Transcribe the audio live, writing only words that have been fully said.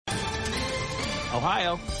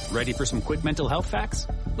Ohio, ready for some quick mental health facts?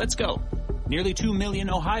 Let's go. Nearly 2 million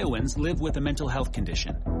Ohioans live with a mental health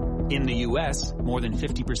condition. In the U.S., more than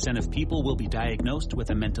 50% of people will be diagnosed with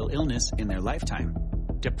a mental illness in their lifetime.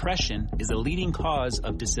 Depression is a leading cause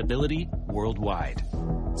of disability worldwide.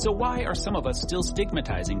 So why are some of us still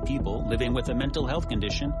stigmatizing people living with a mental health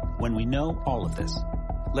condition when we know all of this?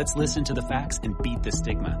 Let's listen to the facts and beat the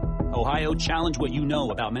stigma. Ohio, challenge what you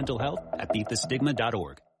know about mental health at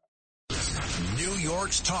beatthestigma.org. New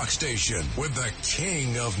York's talk station with the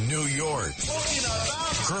king of New York,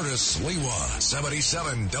 Curtis Lewa,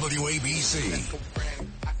 77 WABC.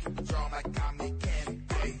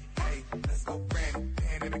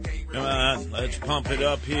 Come on, let's pump it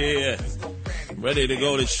up here. Ready to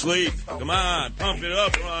go to sleep. Come on, pump it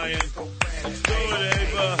up, Ryan. Let's do it,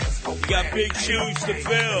 Ava. You got big shoes to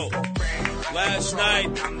fill. Last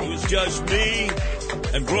night, it was just me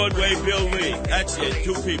and Broadway Bill Lee. That's it,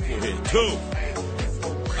 2 people here. 2.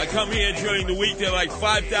 I come here during the week, there are like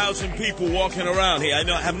 5,000 people walking around here. I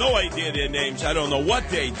have no idea their names. I don't know what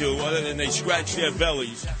they do other than they scratch their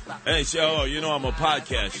bellies. And they say, oh, you know, I'm a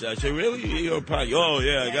podcaster. I say, really? You're a podcast? Oh,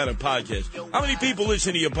 yeah, I got a podcast. How many people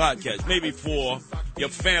listen to your podcast? Maybe 4. Your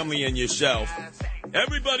family and yourself.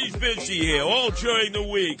 Everybody's busy here all during the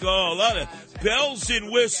week. Oh, a lot of bells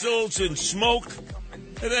and whistles and smoke.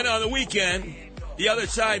 And then on the weekend, the other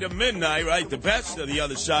side of midnight, right? The best of the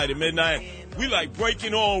other side of midnight. We like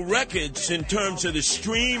breaking all records in terms of the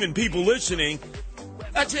stream and people listening.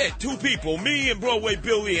 That's it. 2 people, me and Broadway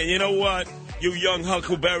Billy. And you know what? You young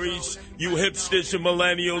huckleberries, you hipsters and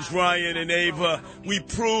millennials, Ryan and Ava, we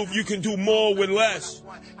prove you can do more with less.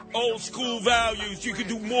 Old school values, you can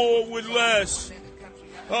do more with less.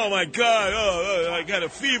 Oh, my God. Oh, I got a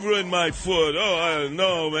fever in my foot. Oh, I don't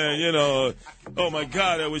know, man. You know, oh, my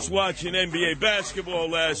God. I was watching NBA basketball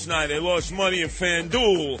last night. I lost money in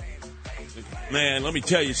FanDuel. Man, let me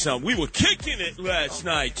tell you something. We were kicking it last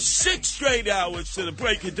night. 6 straight hours to the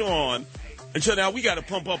break of dawn. And so now we got to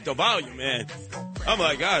pump up the volume, man. I'm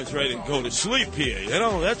like, I was ready to go to sleep here. You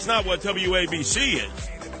know, that's not what WABC is.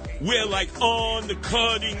 We're like on the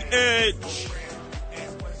cutting edge.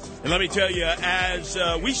 And let me tell you, as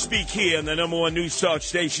we speak here on the number 1 news talk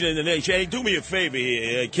station in the nation, hey, do me a favor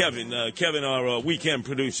here, Kevin, our weekend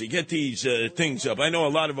producer, get these things up. I know a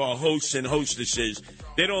lot of our hosts and hostesses,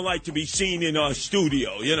 they don't like to be seen in our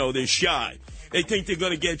studio. You know, they're shy. They think they're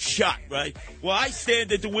going to get shot, right? Well, I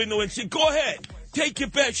stand at the window and say, go ahead, take your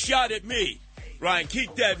best shot at me. Ryan,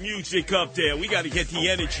 keep that music up there. We got to get the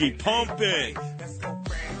energy pumping.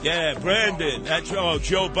 Yeah, Brandon, that's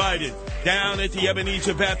Joe Biden. Down at the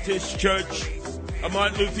Ebenezer Baptist Church,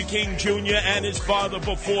 Martin Luther King Jr. and his father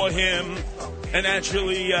before him, and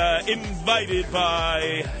actually invited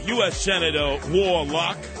by U.S. Senator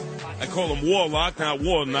Warlock. I call him Warlock, not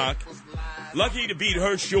Warnock. Lucky to beat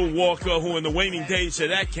Herschel Walker, who in the waning days of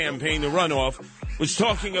that campaign, the runoff, was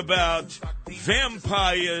talking about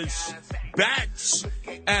vampires, bats,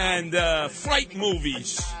 and fright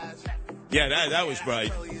movies. Yeah, that was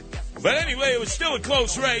bright. But anyway, it was still a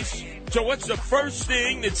close race. So what's the first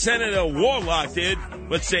thing that Senator Warlock did?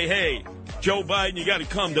 Let's say, hey, Joe Biden, you got to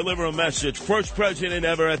come deliver a message. First president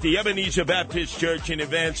ever at the Ebenezer Baptist Church in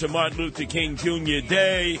advance of Martin Luther King Jr.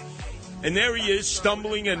 Day. And there he is,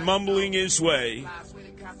 stumbling and mumbling his way.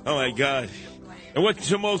 Oh, my God. And what's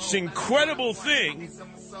the most incredible thing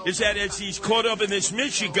is that as he's caught up in this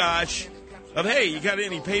mishigash of, hey, you got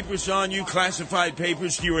any papers on you, classified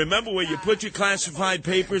papers? Do you remember where you put your classified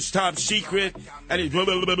papers, top secret? And he's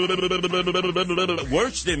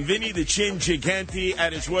worse than Vinny the Chin Gigante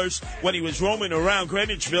at his worst when he was roaming around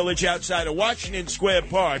Greenwich Village outside of Washington Square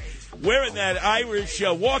Park, wearing that Irish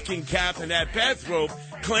walking cap and that bathrobe,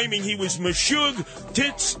 claiming he was Meshuggah,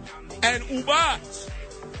 Tits, and Ubat.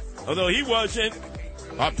 Although he wasn't.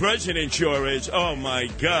 Our president sure is. Oh, my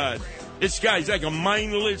God. This guy's like a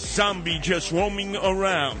mindless zombie just roaming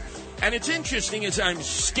around. And it's interesting as I'm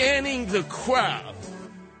scanning the crowd,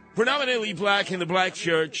 predominantly black in the black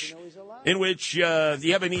church, in which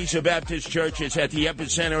the Ebenezer Baptist Church is at the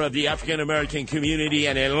epicenter of the African-American community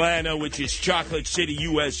in Atlanta, which is Chocolate City,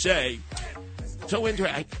 USA. So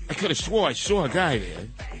interesting. I could have swore I saw a guy there.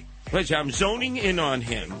 But I'm zoning in on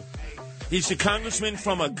him. He's the congressman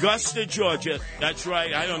from Augusta, Georgia. That's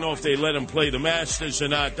right. I don't know if they let him play the Masters or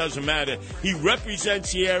not. Doesn't matter. He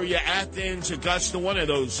represents the area, Athens, Augusta, one of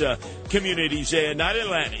those communities there. Not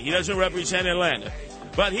Atlanta. He doesn't represent Atlanta.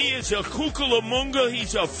 But he is a kookalamunga.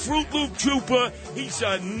 He's a Fruit Loop trooper. He's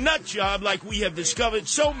a nut job like we have discovered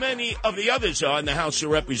so many of the others are in the House of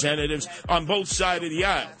Representatives on both sides of the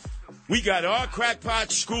aisle. We got our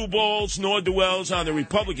crackpots, screwballs, Nord-Wells on the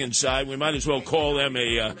Republican side. We might as well call them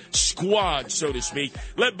a squad, so to speak,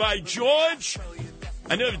 led by George,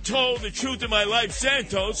 I never told the truth in my life,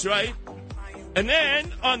 Santos, right? And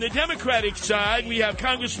then on the Democratic side, we have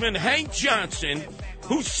Congressman Hank Johnson,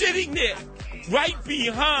 who's sitting there right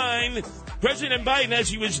behind President Biden as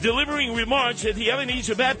he was delivering remarks at the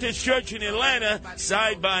Ebenezer Baptist Church in Atlanta,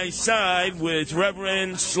 side by side with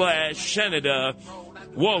Reverend/Senator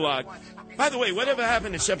Warlock. By the way, whatever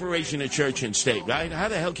happened to separation of church and state, right? How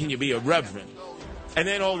the hell can you be a reverend and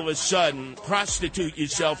then all of a sudden prostitute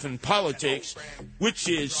yourself in politics, which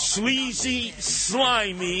is sleazy,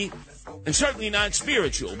 slimy, and certainly not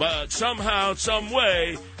spiritual, but somehow, some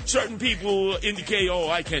way, certain people indicate,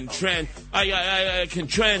 I can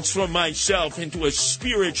transform myself into a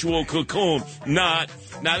spiritual cocoon. Not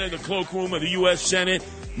in the cloakroom of the U.S. Senate,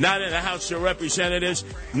 not in the House of Representatives,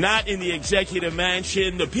 not in the Executive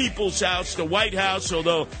Mansion, the People's House, the White House,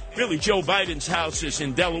 although really Joe Biden's house is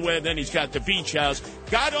in Delaware, then he's got the beach house.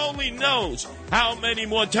 God only knows how many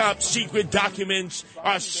more top secret documents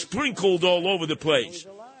are sprinkled all over the place.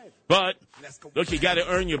 But, look, you got to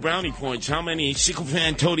earn your brownie points. How many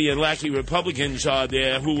sycophant, toady, and lackey Republicans are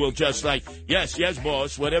there who will just like, yes,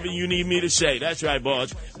 boss, whatever you need me to say. That's right,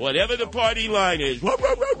 boss. Whatever the party line is.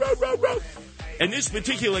 In this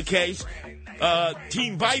particular case,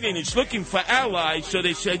 Team Biden is looking for allies, so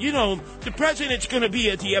they said, the president's going to be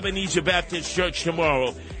at the Ebenezer Baptist Church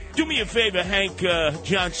tomorrow. Do me a favor, Hank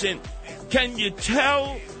Johnson. Can you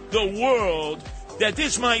tell the world that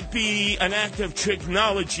this might be an act of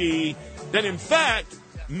technology, that in fact,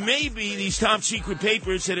 maybe these top secret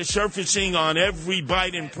papers that are surfacing on every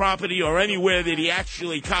Biden property or anywhere that he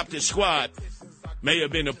actually copped a squat may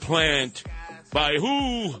have been a plant by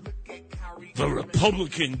who? The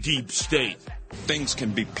Republican deep state. Things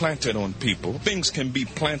can be planted on people. Things can be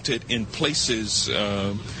planted in places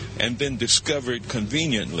and then discovered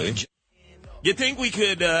conveniently. You think we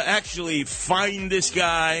could actually find this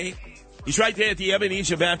guy? He's right there at the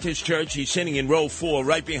Ebenezer Baptist Church. He's sitting in row 4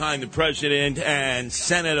 right behind the president and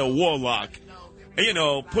Senator Warlock. And,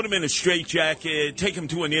 put him in a straitjacket, take him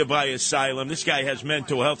to a nearby asylum. This guy has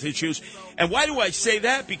mental health issues. And why do I say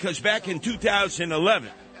that? Because back in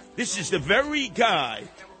 2011, this is the very guy,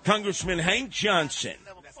 Congressman Hank Johnson,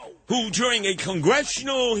 who during a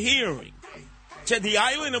congressional hearing said the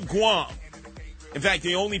island of Guam, in fact,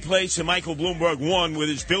 the only place that Michael Bloomberg won with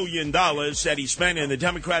his $1 billion that he spent in the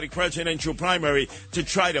Democratic presidential primary to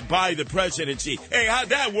try to buy the presidency. Hey, how'd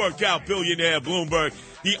that work out, billionaire Bloomberg?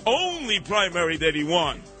 The only primary that he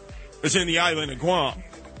won was in the island of Guam.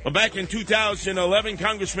 But back in 2011,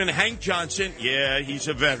 Congressman Hank Johnson, he's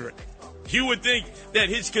a veteran. You would think that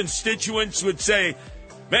his constituents would say,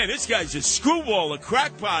 man, this guy's a screwball, a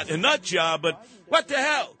crackpot, a nut job, but what the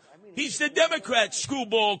hell? He's the Democrat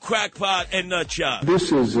screwball, crackpot, and nut job.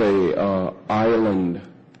 This is a island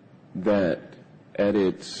that at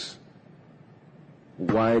its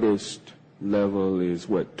widest level is,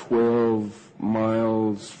 12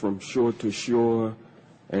 miles from shore to shore,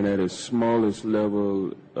 and at its smallest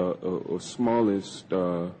level, or smallest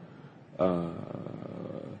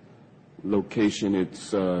location,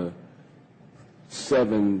 it's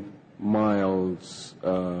 7 miles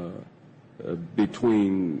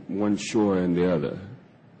between one shore and the other.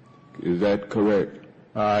 Is that correct?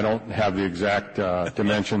 I don't have the exact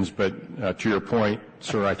dimensions, but to your point,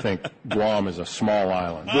 sir, I think Guam is a small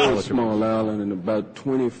island. Very small island, and about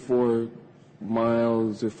 24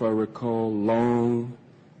 miles, if I recall, long.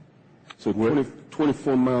 So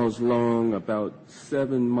 24 miles long, about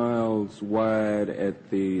 7 miles wide at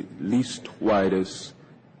the least widest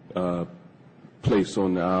place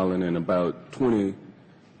on the island, and about 12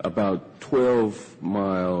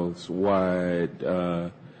 miles wide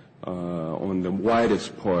on the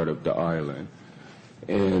widest part of the island.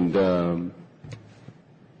 And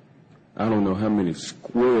I don't know how many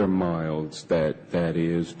square miles that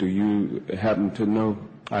is. Do you happen to know?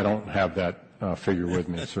 I don't have that figure with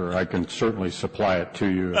me, sir. I can certainly supply it to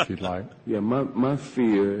you if you'd like. Yeah, my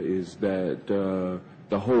fear is that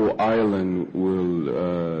the whole island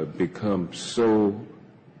will become so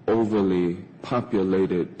overly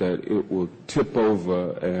populated that it will tip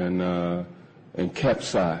over and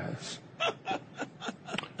capsize.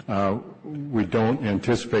 We don't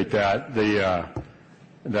anticipate that.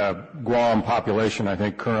 The Guam population, I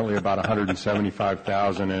think, currently about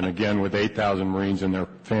 175,000, and again, with 8,000 Marines and their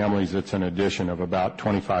families, it's an addition of about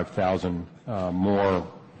 25,000 more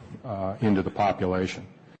into the population.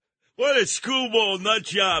 What a screwball, nut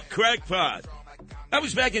job, crackpot. That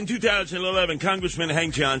was back in 2011. Congressman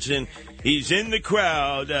Hank Johnson, he's in the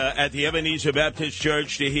crowd at the Ebenezer Baptist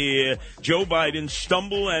Church to hear Joe Biden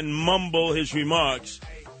stumble and mumble his remarks.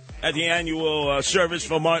 at the annual service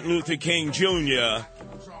for Martin Luther King Jr.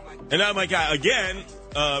 And oh my God, again,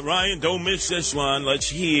 Ryan, don't miss this one. Let's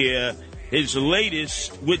hear his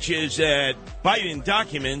latest, which is that Biden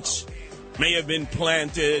documents may have been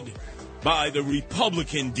planted by the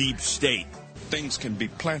Republican deep state. Things can be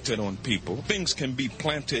planted on people. Things can be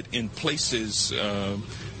planted in places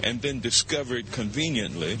and then discovered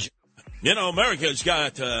conveniently. You know, America's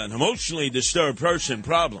got an emotionally disturbed person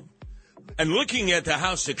problem. And looking at the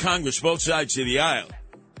House of Congress, both sides of the aisle,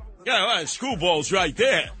 got a lot of screwballs right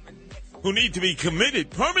there who need to be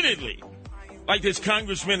committed permanently. Like this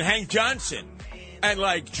Congressman Hank Johnson. And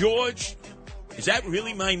like George, is that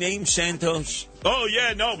really my name, Santos? Oh,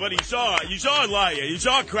 yeah, no, but he's our liar, he's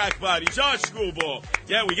our crackpot, he's our screwball.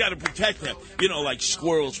 Yeah, we got to protect him. You know, like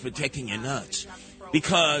squirrels protecting your nuts.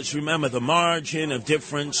 Because, remember, the margin of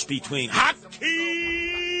difference between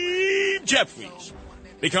Hakeem Jeffries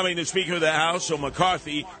becoming the Speaker of the House, or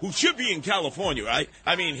McCarthy, who should be in California, right?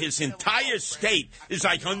 I mean, his entire state is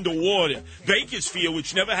like underwater. Bakersfield,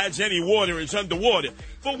 which never has any water, is underwater.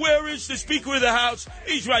 But where is the Speaker of the House?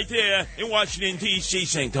 He's right there in Washington, D.C.,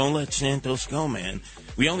 saying, don't let Santos go, man.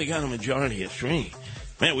 We only got a majority of 3.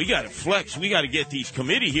 Man, we got to flex. We got to get these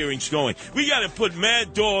committee hearings going. We got to put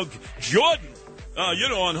Mad Dog Jordan,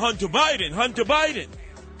 on Hunter Biden.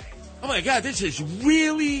 Oh, my God, this is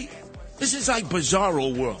like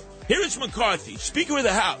bizarro world. Here is McCarthy, Speaker of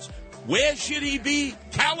the House. Where should he be?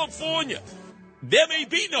 California. There may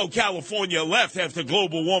be no California left after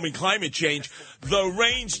global warming, climate change. The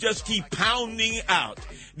rains just keep pounding out.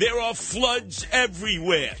 There are floods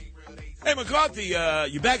everywhere. Hey, McCarthy,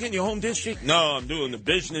 you back in your home district? No, I'm doing the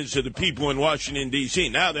business of the people in Washington, D.C.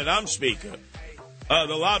 Now that I'm Speaker.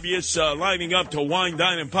 The lobbyists lining up to wine,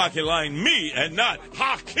 dine, and pocket line me and not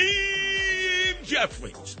Hakeem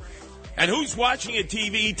Jeffries. And who's watching at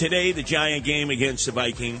TV today, the Giant game against the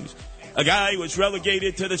Vikings? A guy was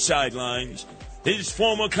relegated to the sidelines. His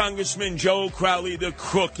former Congressman Joe Crowley, the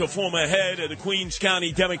crook, the former head of the Queens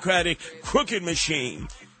County Democratic Crooked Machine.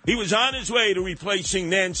 He was on his way to replacing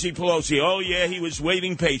Nancy Pelosi. Oh, yeah, he was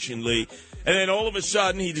waiting patiently. And then all of a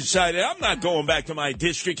sudden he decided, I'm not going back to my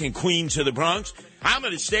district in Queens or the Bronx. I'm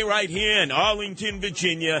going to stay right here in Arlington,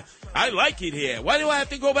 Virginia. I like it here. Why do I have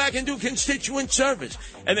to go back and do constituent service?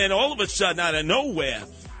 And then all of a sudden, out of nowhere,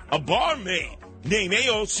 a barmaid named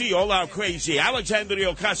AOC, all out crazy,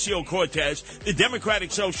 Alexandria Ocasio-Cortez, the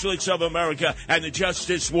Democratic Socialists of America, and the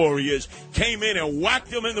Justice Warriors came in and whacked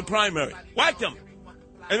them in the primary. Whacked them.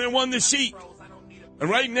 And then won the seat. And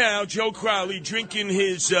right now, Joe Crowley, drinking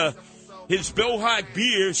his Bill Hawk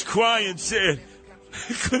beers, crying, said,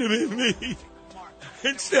 it could have been me.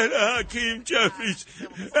 Instead of Hakeem Jeffries,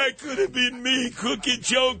 that could have been me, Crooked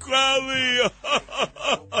Joe Crowley.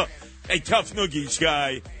 Hey, tough noogies,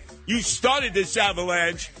 guy. You started this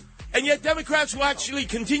avalanche, and yet Democrats will actually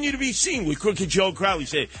continue to be seen with Crooked Joe Crowley.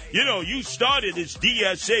 Say, you started this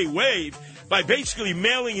DSA wave by basically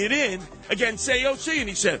mailing it in against AOC. And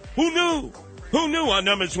he said, who knew? Who knew? Our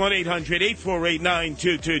number's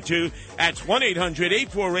 1-800-848-9222. That's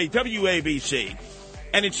 1-800-848-WABC.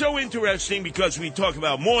 And it's so interesting because we talk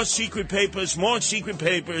about more secret papers.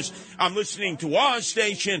 I'm listening to our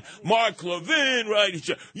station, Mark Levin, right? He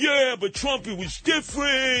said, yeah, but Trump, it was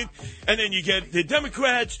different. And then you get the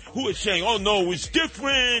Democrats who are saying, oh, no, it was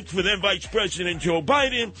different for then Vice President Joe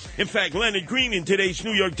Biden. In fact, Leonard Green in today's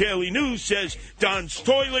New York Daily News says Don's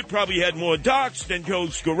toilet probably had more docks than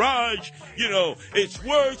Joe's garage. It's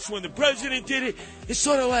worse when the president did it. It's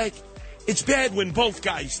sort of like it's bad when both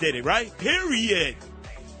guys did it, right? Period.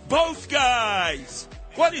 Both guys.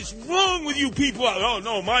 What is wrong with you people? Oh,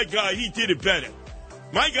 no, my guy, he did it better.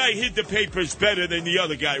 My guy hid the papers better than the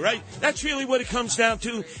other guy, right? That's really what it comes down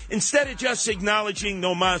to. Instead of just acknowledging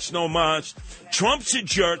no mas, Trump's a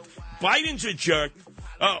jerk, Biden's a jerk,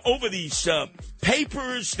 over these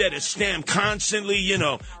papers that are stamped constantly,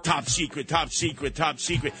 top secret.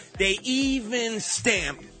 They even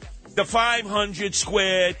stamp the 500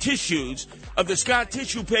 square tissues of the Scott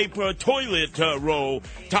tissue paper toilet roll,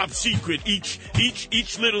 top secret, each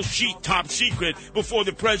little sheet top secret before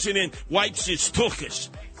the president wipes his tuchus.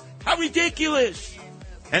 How ridiculous.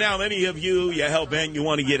 And how many of you're hell-bent, you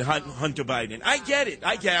want to get Hunter Biden. I get it.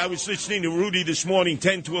 I was listening to Rudy this morning,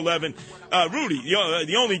 10 to 11. Rudy,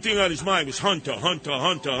 the only thing on his mind was Hunter.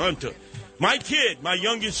 My kid, my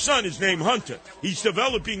youngest son, is named Hunter. He's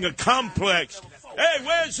developing a complex. Hey,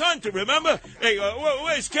 where's Hunter, remember? Hey,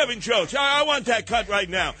 where's Kevin Jones? I want that cut right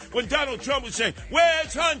now. When Donald Trump was saying,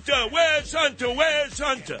 where's Hunter?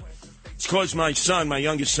 It's caused my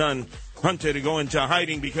youngest son, Hunter, to go into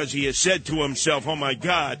hiding because he has said to himself, oh, my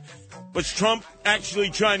God, Was Trump actually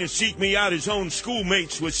trying to seek me out? His own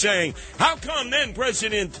schoolmates were saying, how come then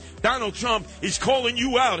President Donald Trump is calling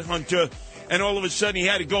you out, Hunter? And all of a sudden he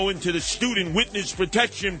had to go into the Student Witness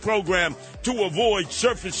Protection Program to avoid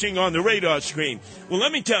surfacing on the radar screen. Well,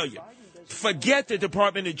 let me tell you, forget the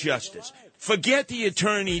Department of Justice. Forget the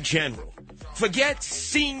Attorney General. Forget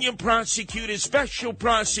senior prosecutors, special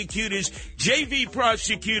prosecutors, JV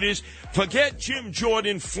prosecutors. Forget Jim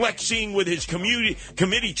Jordan flexing with his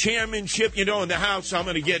committee chairmanship. You know, in the House, I'm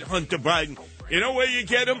going to get Hunter Biden. You know where you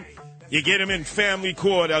get him? You get him in family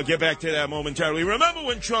court. I'll get back to that momentarily. Remember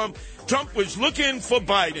when Trump was looking for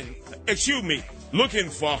Biden, looking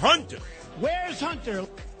for Hunter. Where's Hunter?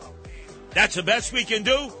 That's the best we can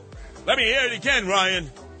do? Let me hear it again,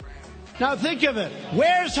 Ryan. Now think of it.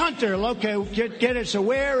 Where's Hunter? Okay, get it. So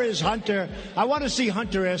where is Hunter? I want to see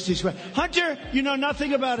Hunter ask these questions. Hunter, you know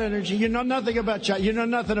nothing about energy. You know nothing about China. You know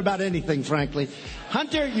nothing about anything, frankly.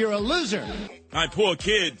 Hunter, you're a loser. My poor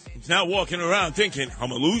kid is now walking around thinking,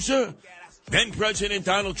 I'm a loser? Then President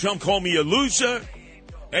Donald Trump called me a loser?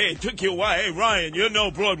 Hey, it took you a while. Hey, Ryan, you're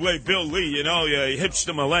no Broadway Bill Lee. You know, you're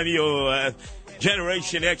hipster millennial,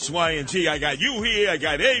 Generation X, Y, and Z. I got you here. I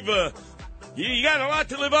got Ava. You got a lot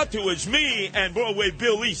to live up to. It's me and Broadway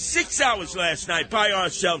Bill Lee. 6 hours last night by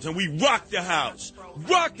ourselves, and we rocked the house.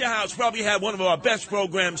 Rocked the house. Probably had one of our best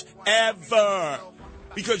programs ever.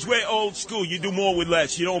 Because we're old school. You do more with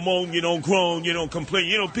less. You don't moan, you don't groan, you don't complain.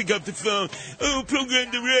 You don't pick up the phone. Oh,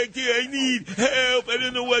 program director, I need help. I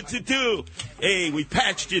don't know what to do. Hey, we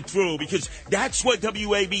patched it through because that's what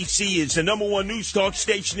WABC is, the number one news talk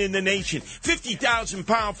station in the nation. 50,000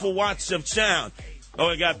 powerful watts of sound. Oh,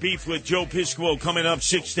 I got beef with Joe Piscopo coming up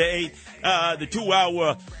 6 to 8. The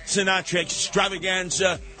 2-hour Sinatra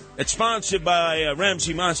extravaganza. It's sponsored by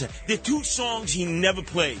Ramsey Monster. There are two songs he never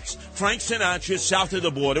plays. Frank Sinatra, South of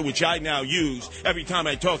the Border, which I now use every time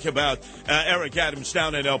I talk about Eric Adams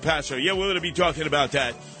down in El Paso. Yeah, we're going to be talking about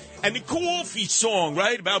that. And the Coffee song,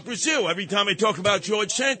 right, about Brazil. Every time I talk about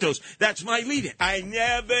George Santos, that's my lead-in. I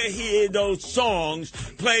never hear those songs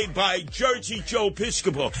played by Jersey Joe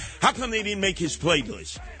Piscopo. How come they didn't make his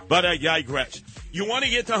playlist? But I digress. You want to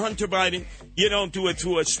get to Hunter Biden? You don't do it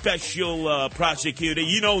through a special prosecutor.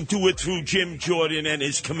 You don't do it through Jim Jordan and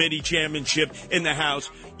his committee chairmanship in the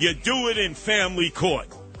House. You do it in family court.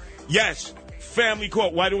 Yes, family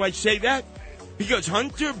court. Why do I say that? Because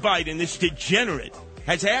Hunter Biden, this degenerate,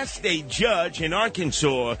 has asked a judge in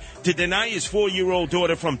Arkansas to deny his 4-year-old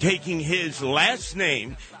daughter from taking his last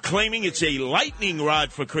name, claiming it's a lightning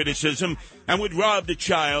rod for criticism and would rob the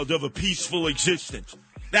child of a peaceful existence.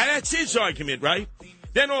 Now, that's his argument, right?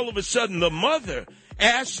 Then all of a sudden, the mother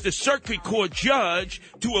asked the circuit court judge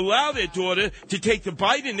to allow their daughter to take the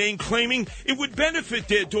Biden name, claiming it would benefit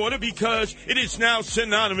their daughter because it is now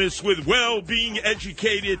synonymous with well-being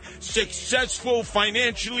educated, successful,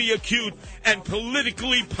 financially acute, and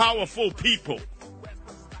politically powerful people.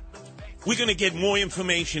 We're going to get more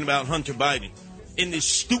information about Hunter Biden in this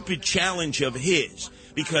stupid challenge of his.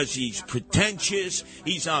 Because he's pretentious,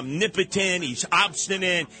 he's omnipotent, he's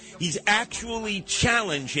obstinate, he's actually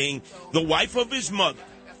challenging the wife of his mother.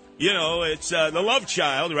 You know, it's the love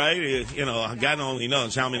child, right? You know, God only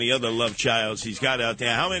knows how many other love childs he's got out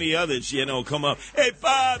there. How many others, you know, come up, hey,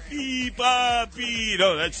 Papi, Papi.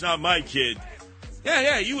 No, that's not my kid.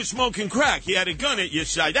 Yeah, you were smoking crack. You had a gun at your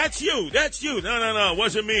side. That's you. No, it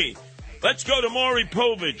wasn't me. Let's go to Maury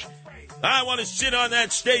Povich. I want to sit on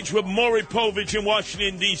that stage with Maury Povich in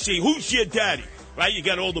Washington, D.C. Who's your daddy? Right? You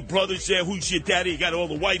got all the brothers there. Who's your daddy? You got all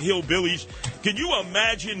the white hillbillies. Can you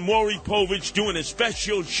imagine Maury Povich doing a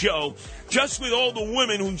special show just with all the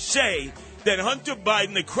women who say that Hunter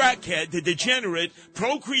Biden, the crackhead, the degenerate,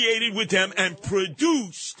 procreated with them and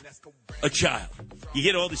produced a child? You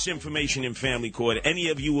get all this information in family court. Any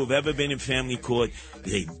of you who have ever been in family court,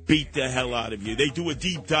 they beat the hell out of you. They do a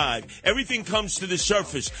deep dive. Everything comes to the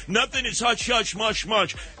surface. Nothing is hush, hush, mush,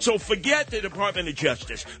 mush. So forget the Department of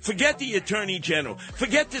Justice. Forget the Attorney General.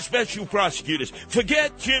 Forget the special prosecutors.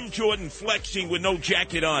 Forget Jim Jordan flexing with no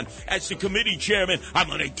jacket on as the committee chairman. I'm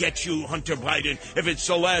going to get you, Hunter Biden, if it's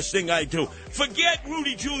the last thing I do. Forget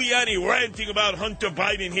Rudy Giuliani ranting about Hunter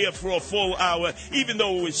Biden here for a full hour, even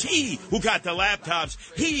though it was he who got the laptop.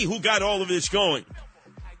 He who got all of this going.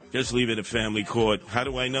 Just leave it at family court. How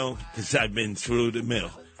do I know? Because I've been through the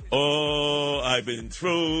mill. Oh, I've been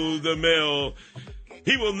through the mill.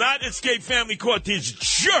 He will not escape family court. This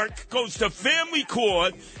jerk goes to family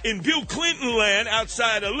court in Bill Clinton land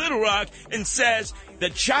outside of Little Rock and says,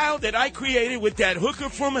 the child that I created with that hooker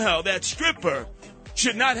from hell, that stripper,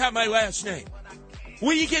 should not have my last name.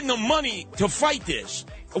 Where are you getting the money to fight this?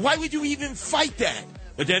 Why would you even fight that?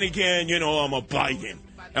 But then again, you know, I'm a Biden.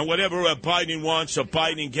 And whatever Biden wants or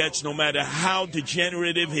Biden gets, no matter how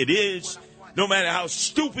degenerative it is, no matter how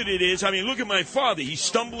stupid it is. I mean, look at my father. He's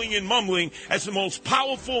stumbling and mumbling as the most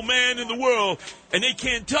powerful man in the world, and they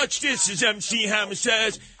can't touch this, as MC Hammer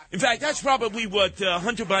says. In fact, that's probably what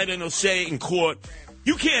Hunter Biden will say in court.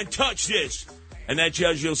 You can't touch this. And that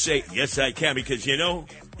judge will say, yes, I can, because, you know,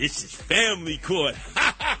 this is family court.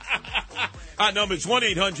 Our number is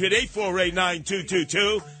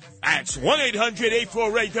 1-800-848-9222. That's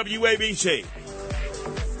 1-800-848-WABC.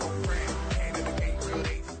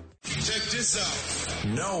 Check this out.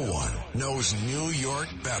 No one knows New York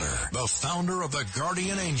better. The founder of the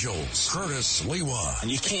Guardian Angels, Curtis Lewa. And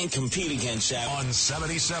you can't compete against that. On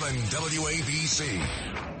 77 WABC.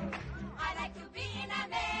 I like to be in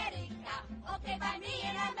America. Okay, by me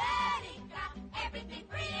in America. Everything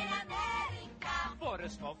free in America. For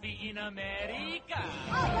us coffee in America.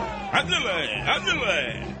 Andale.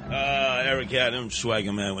 Eric Adams,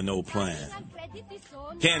 swagger man with no plan.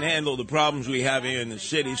 Can't handle the problems we have here in the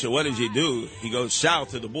city, so what does he do? He goes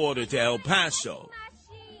south of the border to El Paso.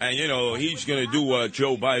 And, you know, he's going to do what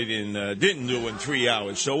Joe Biden didn't do in 3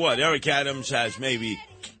 hours. So what? Eric Adams has maybe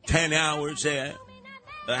 10 hours there.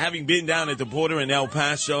 Having been down at the border in El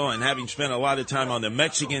Paso and having spent a lot of time on the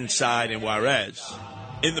Mexican side in Juarez,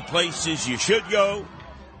 in the places you should go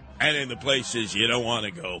and in the places you don't want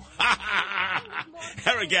to go.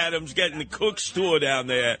 Eric Adams getting the Cook's tour down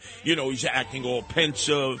there. You know, he's acting all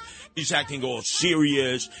pensive. He's acting all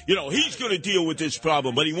serious. You know, he's going to deal with this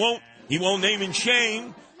problem, but he won't name and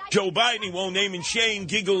shame Joe Biden. He won't name and shame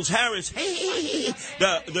Giggles Harris,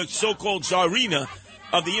 the so-called czarina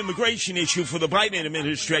of the immigration issue for the Biden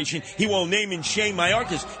administration. He won't name and shame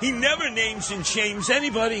Mayorkas. He never names and shames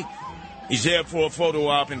anybody. He's there for a photo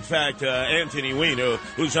op. In fact, Anthony Weiner,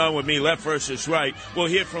 who's on with me, Left versus Right, we'll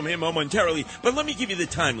hear from him momentarily. But let me give you the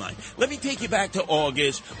timeline. Let me take you back to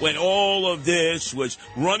August when all of this was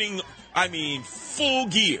running, full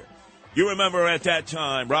gear. You remember at that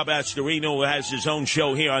time, Rob Astorino has his own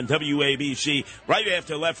show here on WABC. Right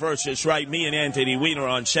after Left versus Right, me and Anthony Weiner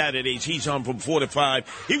on Saturdays. He's on from 4 to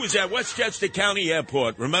 5. He was at Westchester County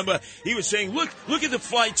Airport. Remember? He was saying, look at the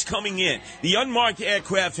flights coming in. The unmarked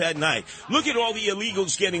aircraft at night. Look at all the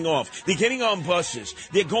illegals getting off. They're getting on buses.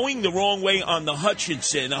 They're going the wrong way on the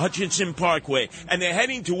Hutchinson Parkway. And they're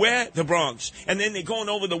heading to where? The Bronx. And then they're going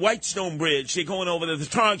over the Whitestone Bridge. They're going over the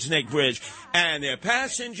Targ's Neck Bridge. And their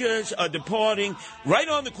passengers are departing right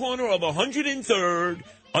on the corner of 103rd,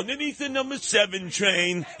 underneath the number 7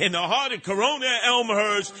 train, in the heart of Corona,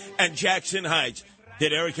 Elmhurst, and Jackson Heights.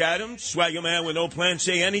 Did Eric Adams, swagger man with no plan,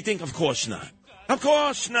 say anything? Of course not. Of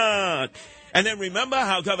course not. And then remember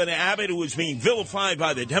how Governor Abbott, who was being vilified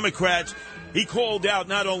by the Democrats, he called out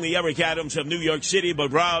not only Eric Adams of New York City,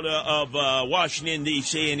 but Browder of Washington,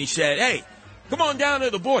 D.C., and he said, hey, come on down to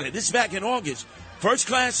the border. This is back in August.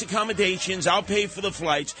 First-class accommodations, I'll pay for the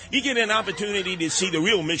flights. You get an opportunity to see the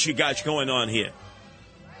real Michigan going on here.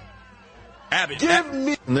 Abbott.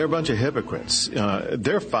 And they're a bunch of hypocrites.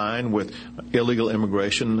 They're fine with illegal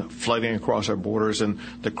immigration flooding across our borders and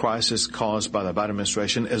the crisis caused by the Biden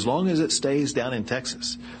administration as long as it stays down in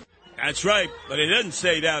Texas. That's right, but it doesn't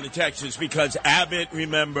stay down in Texas because Abbott,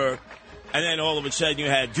 remember, and then all of a sudden you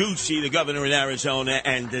had Ducey, the governor in Arizona,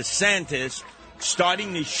 and DeSantis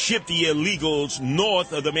starting to ship the illegals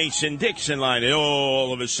north of the Mason-Dixon line. And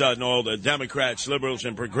all of a sudden, all the Democrats, liberals,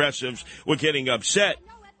 and progressives were getting upset.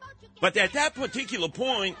 But at that particular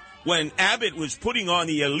point, when Abbott was putting on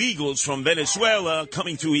the illegals from Venezuela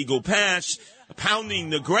coming through Eagle Pass, pounding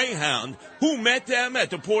the Greyhound, who met them at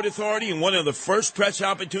the Port Authority in one of the first press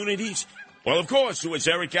opportunities? Well, of course, it was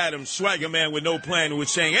Eric Adams, swagger man with no plan, who was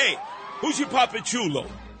saying, hey, who's your Papa Chulo?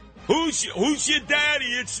 Who's your daddy?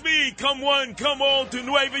 It's me. Come one, come all to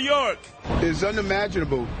Nueva York. It's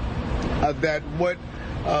unimaginable that what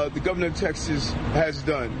the governor of Texas has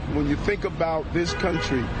done. When you think about this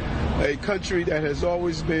country, a country that has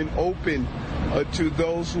always been open to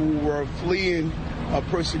those who were fleeing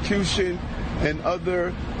persecution and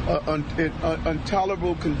other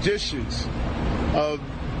intolerable conditions,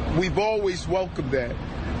 we've always welcomed that.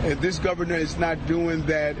 And this governor is not doing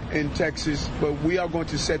that in Texas, but we are going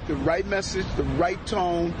to set the right message, the right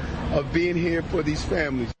tone of being here for these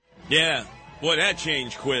families. Yeah, boy, that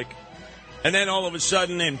changed quick. And then all of a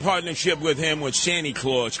sudden, in partnership with him was Santa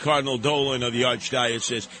Claus, Cardinal Dolan of the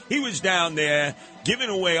Archdiocese. He was down there giving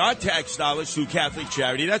away our tax dollars through Catholic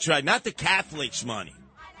charity. That's right, not the Catholics' money.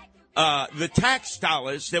 The tax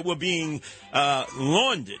dollars that were being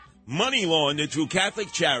money laundered through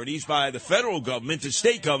Catholic charities by the federal government, the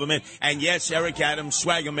state government, and yes, Eric Adams,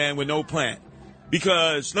 swagger man with no plan.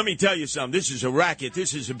 Because let me tell you something, this is a racket,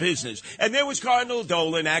 this is a business. And there was Cardinal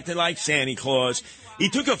Dolan acting like Santa Claus. He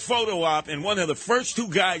took a photo op, and one of the first two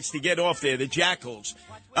guys to get off there, the Jackals,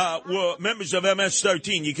 were members of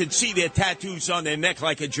MS-13. You could see their tattoos on their neck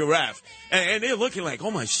like a giraffe. And they're looking like,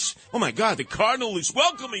 oh my God, the Cardinal is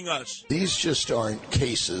welcoming us. These just aren't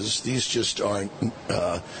cases. These just aren't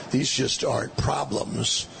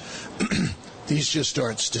problems. These just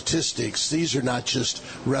aren't statistics. These are not just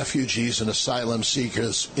refugees and asylum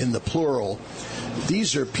seekers in the plural.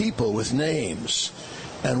 These are people with names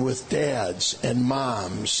and with dads and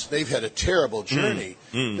moms. They've had a terrible journey,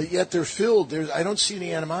 but yet they're filled. I don't see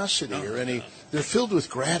any animosity or any. They're filled with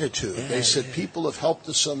gratitude. They said people have helped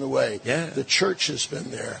us on the way. The church has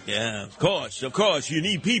been there. Yeah, of course. You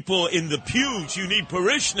need people in the pews. You need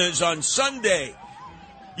parishioners on Sunday.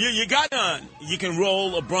 You got on. You can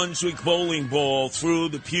roll a Brunswick bowling ball through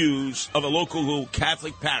the pews of a local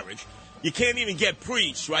Catholic parish. You can't even get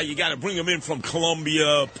priests, right? You got to bring them in from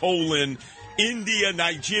Colombia, Poland, India,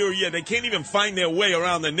 Nigeria. They can't even find their way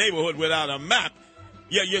around the neighborhood without a map.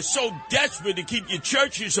 Yeah, you're so desperate to keep your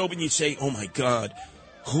churches open, you say, oh, my God,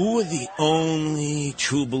 who are the only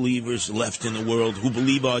true believers left in the world who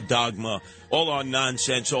believe our dogma, all our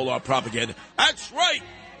nonsense, all our propaganda? That's right.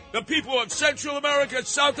 The people of Central America,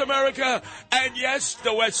 South America, and, yes,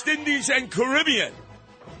 the West Indies and Caribbean.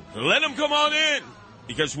 Let them come on in,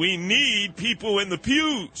 because we need people in the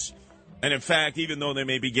pews. And, in fact, even though they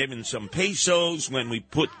may be given some pesos when we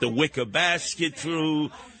put the wicker basket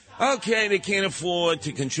through, okay, they can't afford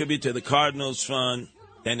to contribute to the Cardinals Fund.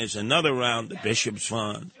 Then there's another round, the Bishop's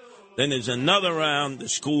Fund. Then there's another round, the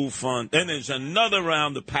school fund. Then there's another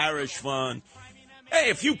round, the parish fund. Hey,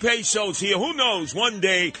 a few pesos here. Who knows? One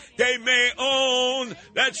day they may own,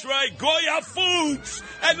 that's right, Goya Foods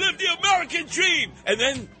and live the American dream. And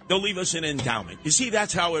then they'll leave us an endowment. You see,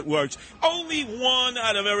 that's how it works. Only 1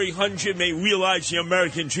 out of every 100 may realize the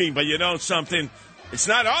American dream. But you know something? It's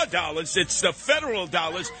not our dollars. It's the federal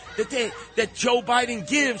dollars that Joe Biden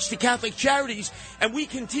gives to Catholic charities. And we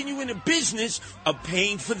continue in the business of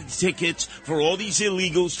paying for the tickets for all these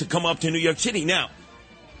illegals to come up to New York City. Now,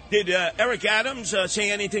 did Eric Adams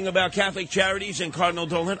say anything about Catholic charities and Cardinal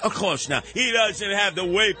Dolan? Of course not. He doesn't have the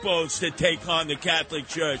huevos to take on the Catholic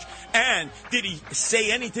Church. And did he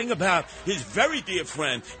say anything about his very dear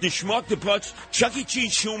friend, the schmuck, the putz, Chuck E.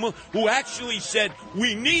 Cheese Schumer, who actually said,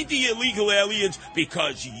 we need the illegal aliens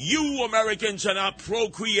because you Americans are not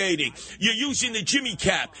procreating. You're using the Jimmy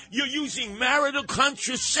Cap. You're using marital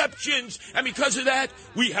contraceptions. And because of that,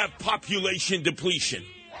 we have population depletion.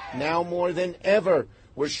 Now more than ever,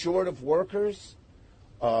 we're short of workers.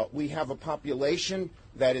 We have a population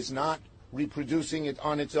that is not reproducing it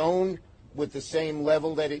on its own with the same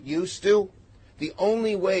level that it used to. The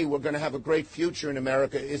only way we're going to have a great future in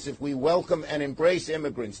America is if we welcome and embrace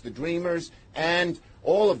immigrants, the dreamers, and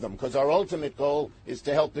all of them, because our ultimate goal is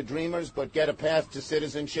to help the dreamers, but get a path to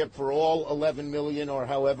citizenship for all 11 million or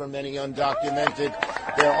however many undocumented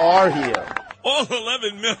there are here. All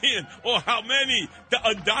 11 million, or how many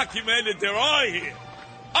undocumented there are here.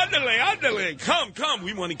 Underlay, come.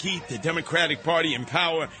 We want to keep the Democratic Party in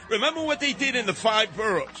power. Remember what they did in the 5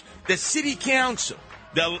 boroughs. The city council,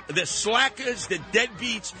 the slackers, the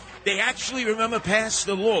deadbeats, they actually, remember, passed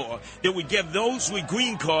the law that would give those with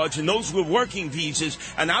green cards and those with working visas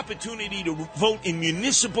an opportunity to vote in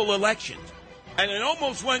municipal elections. And it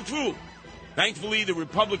almost went through. Thankfully, the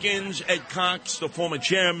Republicans, Ed Cox, the former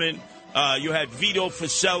chairman, you had Vito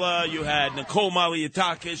Fossella, you had Nicole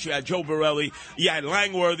Malliotakis, you had Joe Borelli, you had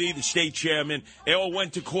Langworthy, the state chairman. They all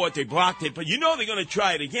went to court, they blocked it, but you know they're going to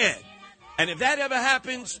try it again. And if that ever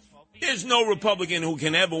happens, there's no Republican who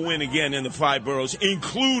can ever win again in the 5 boroughs,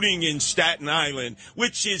 including in Staten Island,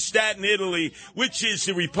 which is Staten Italy, which is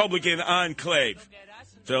the Republican enclave.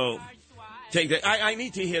 So take that. I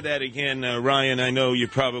need to hear that again, Ryan. I know you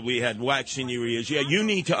probably had wax in your ears. Yeah, you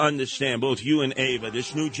need to understand, both you and Ava,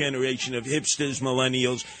 this new generation of hipsters,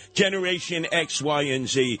 millennials, Generation X, Y, and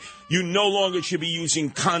Z. You no longer should be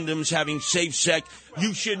using condoms, having safe sex.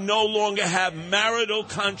 You should no longer have marital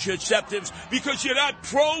contraceptives because you're not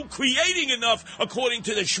procreating enough, according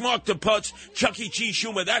to the schmuck, the putz, Chuck E. Cheese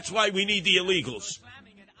Schumer. That's why we need the illegals.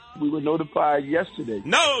 We were notified yesterday.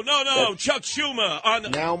 No, Chuck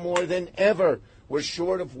Schumer. Now more than ever, we're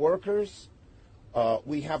short of workers.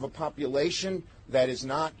 We have a population that is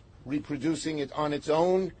not reproducing it on its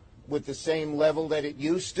own with the same level that it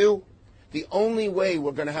used to. The only way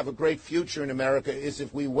we're going to have a great future in America is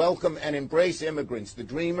if we welcome and embrace immigrants, the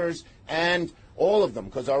dreamers, and all of them,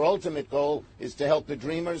 because our ultimate goal is to help the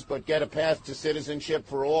dreamers, but get a path to citizenship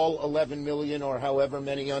for all 11 million or however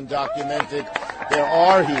many undocumented there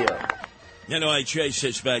are here. You know, I trace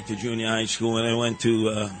this back to junior high school when I went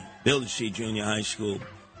to Village Street Junior High School.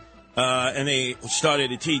 And they started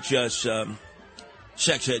to teach us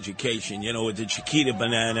sex education, you know, with the Chiquita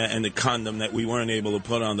banana and the condom that we weren't able to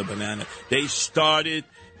put on the banana. They started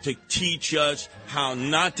to teach us how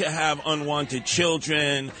not to have unwanted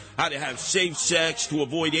children, how to have safe sex, to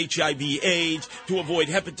avoid HIV/AIDS, to avoid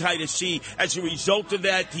hepatitis C. As a result of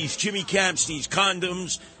that, these Jimmy Camps, these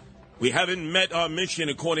condoms, we haven't met our mission,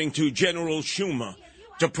 according to General Schumer,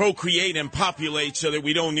 to procreate and populate so that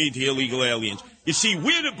we don't need the illegal aliens. You see,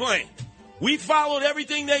 we're to blame. We followed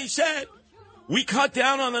everything they said. We cut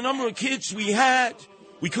down on the number of kids we had.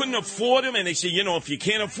 We couldn't afford them, and they said, you know, if you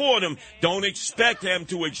can't afford them, don't expect them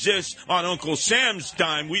to exist on Uncle Sam's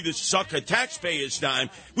dime. We the sucker taxpayers' dime.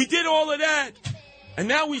 We did all of that, and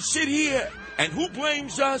now we sit here, and who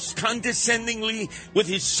blames us condescendingly with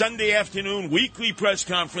his Sunday afternoon weekly press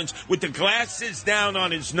conference with the glasses down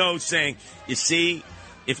on his nose saying, you see,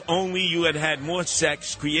 if only you had had more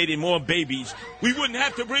sex, created more babies, we wouldn't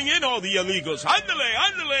have to bring in all the illegals. Andale,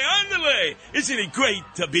 andale, andale. Isn't it great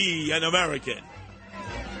to be an American?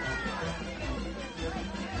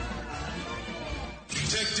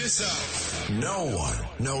 Check this out. No one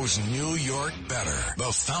knows New York better.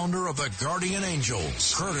 The founder of the Guardian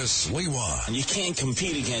Angels, Curtis Lewa. And you can't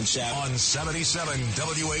compete against that. On 77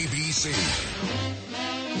 WABC.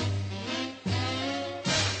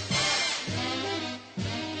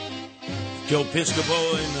 Joe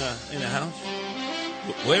Piscopo in the house?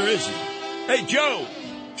 Where is he? Hey, Joe!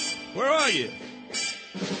 Where are you?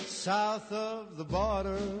 South of the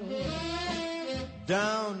border,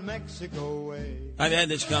 down Mexico way. I've had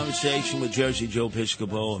this conversation with Jersey Joe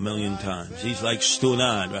Piscopo a million times. He's like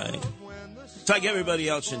stunad, right? It's like everybody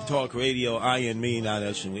else in talk radio, I and me, not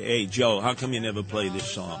us and we. Hey, Joe, how come you never play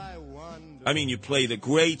this song? I mean, you play the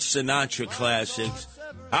great Sinatra classics.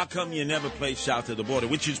 How come you never play South of the Border,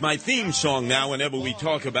 which is my theme song now whenever we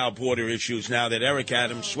talk about border issues now that Eric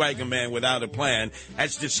Adams, swagger man without a plan,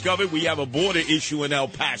 has discovered we have a border issue in El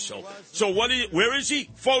Paso. So where is he?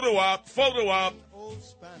 Photo op.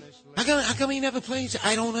 How come he never plays it?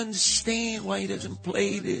 I don't understand why he doesn't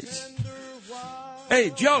play this.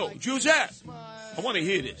 Hey, Joe, Giuseppe, I want to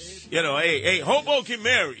hear this. You know, hey, Hoboken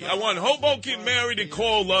Mary. I want Hoboken Mary to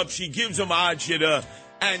call up. She gives him agita.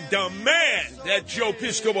 And demand that Joe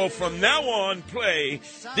Piscopo from now on play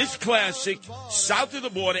this classic, South of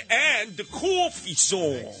the Border, and the coffee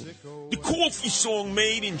song. The coffee song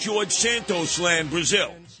made in George Santos land,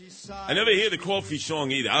 Brazil. I never hear the coffee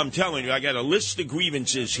song either. I'm telling you, I got a list of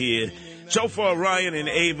grievances here. So far, Ryan and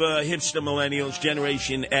Ava, hipster millennials,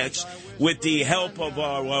 Generation X, with the help of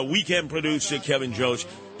our weekend producer, Kevin Jost.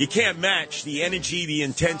 You can't match the energy, the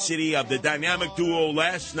intensity of the dynamic duo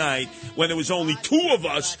last night when there was only two of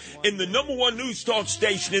us in the number one news talk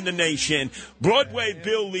station in the nation. Broadway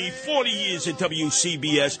Bill Lee, 40 years at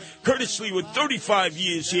WCBS. Curtis Lee with 35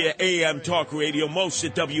 years here, AM Talk Radio, most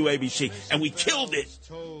at WABC. And we killed it.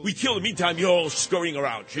 We killed it. Meantime, you're all scurrying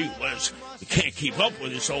around. Gee whiz, you can't keep up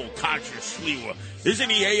with this old codger Sleewa. Isn't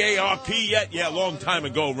he AARP yet? Yeah, long time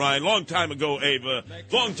ago, Ryan. Long time ago, Ava.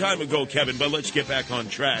 Long time ago, Kevin. But let's get back on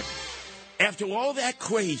track. After all that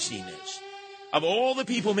craziness of all the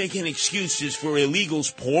people making excuses for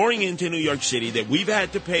illegals pouring into New York City that we've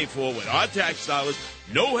had to pay for with our tax dollars,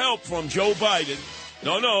 no help from Joe Biden.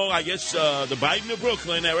 No, I guess the Biden of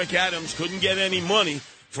Brooklyn, Eric Adams, couldn't get any money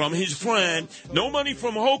from his friend. No money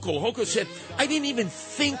from Hochul. Hochul said, I didn't even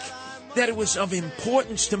think that it was of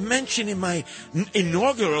importance to mention in my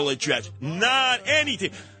inaugural address. Not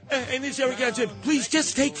anything. And this Eric Adams said, please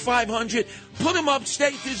just take 500, put them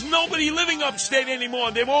upstate. There's nobody living upstate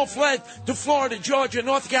anymore. They've all fled to Florida, Georgia,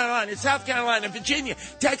 North Carolina, South Carolina, Virginia,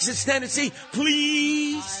 Texas, Tennessee.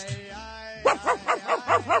 Please.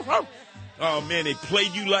 Oh, man, they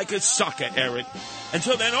played you like a sucker, Eric. And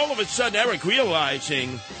so then all of a sudden, Eric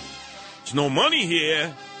realizing there's no money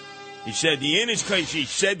here. He said the inn is closed. He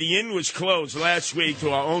said the inn was closed last week to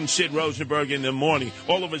our own Sid Rosenberg in the morning.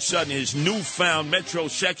 All of a sudden, his newfound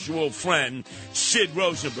metrosexual friend, Sid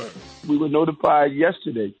Rosenberg. We were notified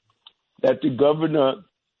yesterday that the governor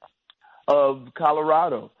of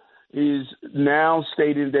Colorado is now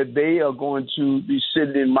stating that they are going to be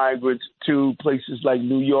sending migrants to places like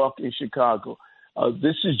New York and Chicago.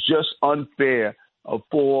 This is just unfair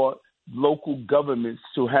for local governments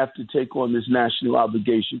to have to take on this national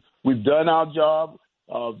obligation. We've done our job.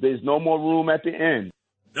 There's no more room at the end.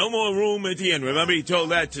 No more room at the end. Remember, he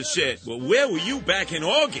told that to Sid. Well, where were you back in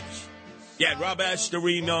August? You had Rob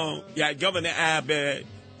Astorino. You had Governor Abbott.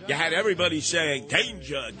 You had everybody saying,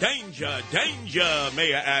 danger, danger, danger,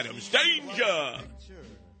 Mayor Adams, danger.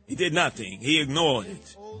 He did nothing. He ignored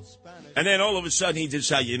it. And then all of a sudden he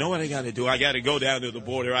decided, you know what I got to do? I got to go down to the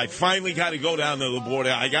border. I finally got to go down to the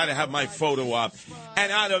border. I got to have my photo op.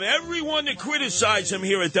 And out of everyone that criticized him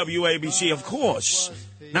here at WABC, of course,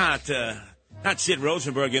 not Sid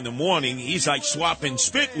Rosenberg in the morning. He's like swapping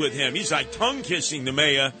spit with him. He's like tongue-kissing the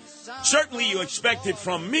mayor. Certainly you expect it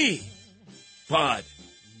from me. But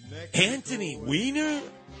Anthony Weiner,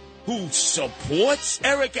 who supports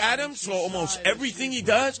Eric Adams for almost everything he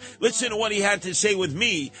does. Listen to what he had to say with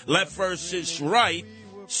me, Left versus Right,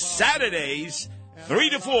 Saturdays,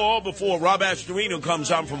 3 to 4, before Rob Astorino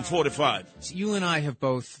comes on from 4 to 5. You and I have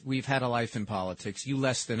we've had a life in politics. You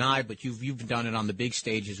less than I, but you've done it on the big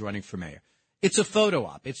stages running for mayor. It's a photo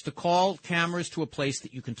op. It's to call cameras to a place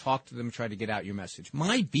that you can talk to them and try to get out your message.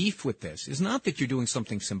 My beef with this is not that you're doing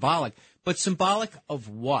something symbolic, but symbolic of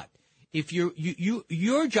what? If your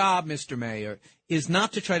job, Mr. Mayor, is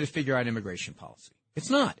not to try to figure out immigration policy. It's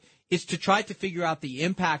not. It's to try to figure out the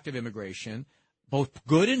impact of immigration, both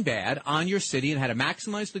good and bad, on your city and how to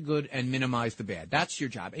maximize the good and minimize the bad. That's your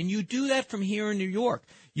job. And you do that from here in New York.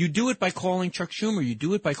 You do it by calling Chuck Schumer. You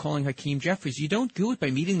do it by calling Hakeem Jeffries. You don't do it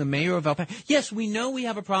by meeting the mayor of El Paso. Yes, we know we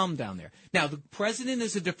have a problem down there. Now, the president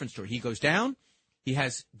is a different story. He goes down. He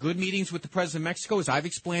has good meetings with the president of Mexico, as I've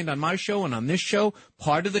explained on my show and on this show.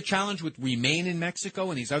 Part of the challenge with Remain in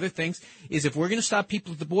Mexico and these other things is if we're going to stop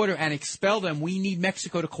people at the border and expel them, we need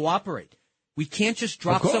Mexico to cooperate. We can't just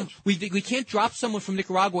drop we can't drop someone from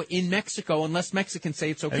Nicaragua in Mexico unless Mexicans say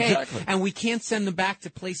it's okay. Exactly. And we can't send them back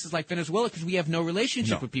to places like Venezuela because we have no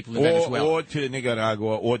relationship with people in Venezuela. Or to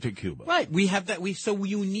Nicaragua or to Cuba. Right. We have that. So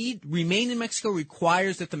you need Remain in Mexico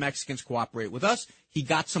requires that the Mexicans cooperate with us. He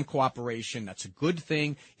got some cooperation. That's a good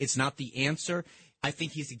thing. It's not the answer. I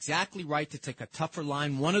think he's exactly right to take a tougher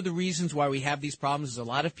line. One of the reasons why we have these problems is a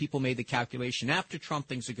lot of people made the calculation after Trump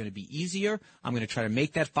things are going to be easier. I'm going to try to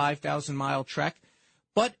make that 5,000-mile trek.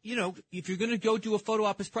 But, you know, if you're going to go do a photo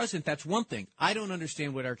op as president, that's one thing. I don't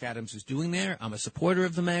understand what Eric Adams is doing there. I'm a supporter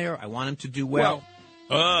of the mayor. I want him to do well.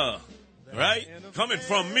 Right? Coming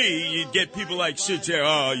from me, you'd get people like sit there,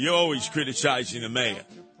 you're always criticizing the mayor.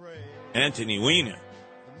 Anthony Weiner.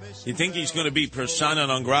 You think he's going to be persona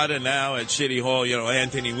non grata now at City Hall? You know,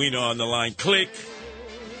 Anthony Weiner on the line. Click.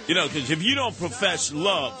 You know, because if you don't profess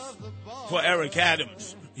love for Eric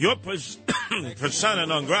Adams, you're persona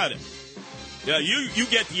non grata. Yeah, you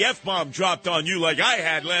get the F-bomb dropped on you like I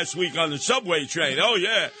had last week on the subway train. Oh,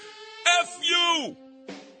 yeah. F you!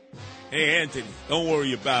 Hey, Anthony, don't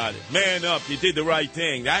worry about it. Man up. You did the right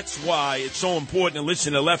thing. That's why it's so important to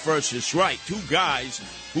listen to Left versus Right. Two guys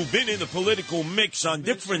who've been in the political mix on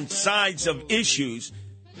different sides of issues.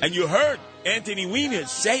 And you heard Anthony Weiner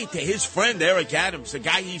say to his friend Eric Adams, the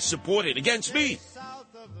guy he supported, against me,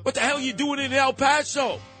 what the hell are you doing in El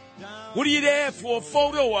Paso? What are you there for, a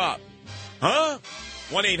photo op? Huh?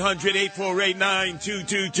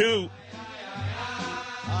 1-800-848-9222.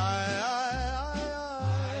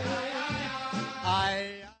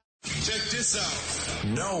 Check this out.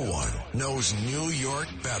 No one knows New York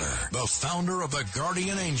better. The founder of the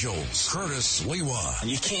Guardian Angels, Curtis Lewa.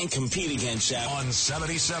 You can't compete against that. On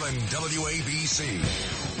 77 WABC.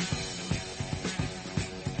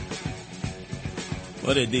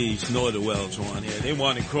 What are these Norderwells on here? They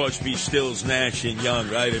wanted Crosby, Stills, Nash, and Young,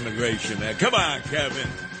 right? Immigration, man. Come on, Kevin.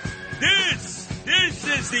 This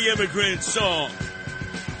is the immigrant song.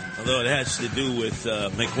 Although it has to do with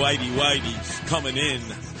McWhitey-Whitey's coming in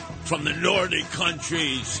from the Nordic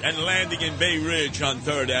countries and landing in Bay Ridge on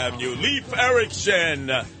 3rd Avenue. Leif Erikson.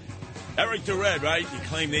 Eric the Red, right? You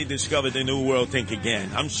claim they discovered the New World. Think again.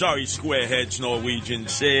 I'm sorry, squareheads,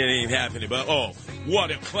 Norwegians. Say it ain't happening. But,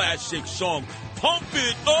 what a classic song. Pump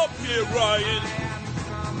it up here, Ryan.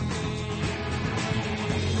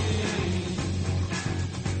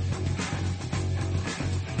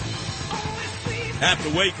 Have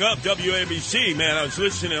to wake up, WABC, man. I was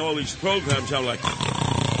listening to all these programs. I'm like,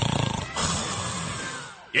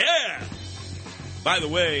 yeah. By the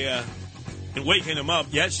way, in waking him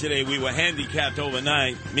up yesterday, we were handicapped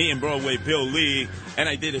overnight, me and Broadway Bill Lee, and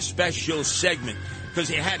I did a special segment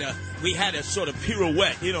because we had a sort of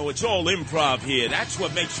pirouette. You know, it's all improv here. That's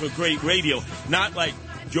what makes for great radio. Not like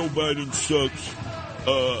Joe Biden sucks,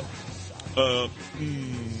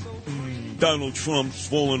 Donald Trump's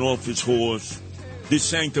falling off his horse. This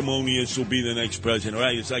sanctimonious will be the next president,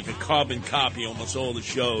 right? It's like a carbon copy, almost all the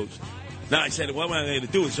shows. Now I said, what am I going to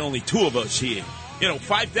do? It's only two of us here. You know,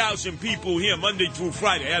 5,000 people here Monday through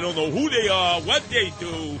Friday. I don't know who they are, what they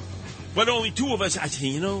do, but only two of us. I said,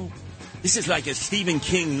 you know, this is like a Stephen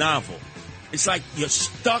King novel. It's like you're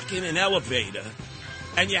stuck in an elevator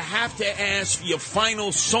and you have to ask for your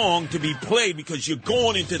final song to be played because you're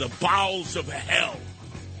going into the bowels of hell.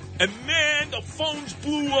 And man, the phones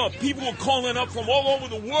blew up. People were calling up from all over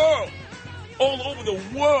the world. All over the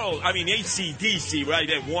world. I mean, AC/DC, right?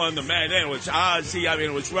 That one, the man, then it was Ozzy. I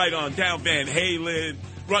mean, it was right on down. Van Halen,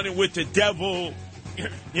 Running with the Devil.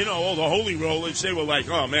 You know, all the holy rollers, they were like,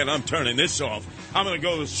 oh, man, I'm turning this off. I'm going to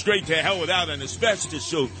go straight to hell without an asbestos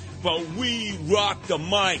suit. But we rocked the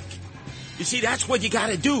mic. You see, that's what you got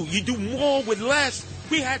to do. You do more with less.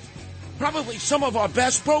 We had probably some of our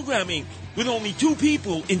best programming with only 2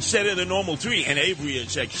 people instead of the normal 3. And Avery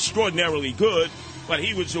is extraordinarily good, but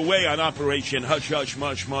he was away on Operation Hush Hush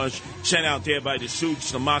Mush Mush, sent out there by the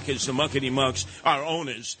Suits, the Mockers, the Muckety Mucks, our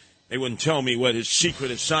owners. They wouldn't tell me what his secret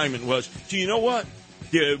assignment was. Do you know what?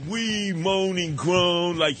 Yeah, we moan and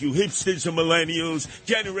groan like you hipsters and millennials,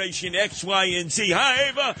 Generation X, Y, and Z. Hi,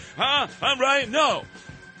 Ava? Huh? I'm right? No.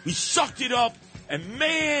 We sucked it up, and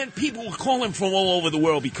man, people were calling from all over the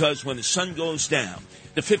world because when the sun goes down,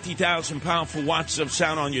 the 50,000 powerful watts of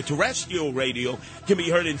sound on your terrestrial radio can be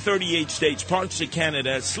heard in 38 states, parts of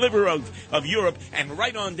Canada, a sliver of Europe, and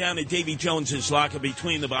right on down to Davy Jones's locker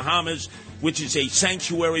between the Bahamas, which is a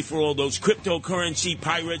sanctuary for all those cryptocurrency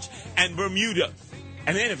pirates, and Bermuda.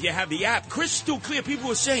 And then if you have the app, crystal clear, people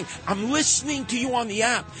were saying, I'm listening to you on the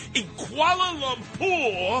app in Kuala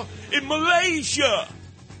Lumpur in Malaysia.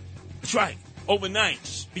 That's right,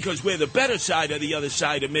 overnight, because we're the better side of the other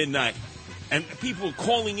side of midnight. And people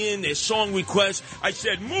calling in their song requests. I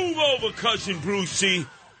said, move over, Cousin Brucey.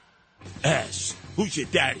 S, who's your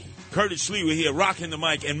daddy? Curtis Lee were here rocking the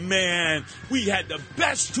mic. And, man, we had the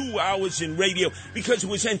best 2 hours in radio because it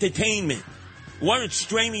was entertainment. We weren't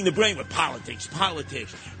straining the brain with politics.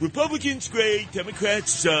 Republicans great,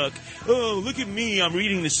 Democrats suck. Oh, look at me. I'm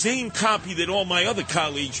reading the same copy that all my other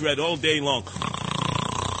colleagues read all day long.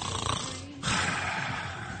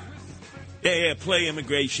 Yeah, play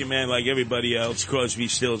Immigration Man like everybody else. Crosby,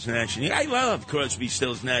 Stills, Nash and Young. I love Crosby,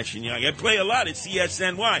 Stills, Nash and Young. I play a lot at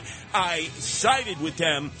CSNY. I sided with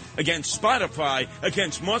them against Spotify,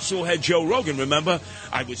 against Musclehead Joe Rogan. Remember?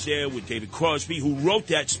 I was there with David Crosby, who wrote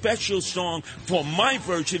that special song for my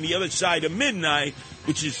version, The Other Side of Midnight,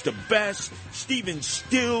 which is the best. Stephen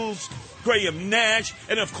Stills, Graham Nash,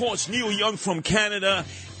 and, of course, Neil Young from Canada.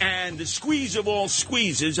 And the squeeze of all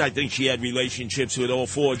squeezes, I think she had relationships with all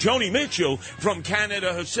 4. Joni Mitchell from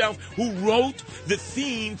Canada herself, who wrote the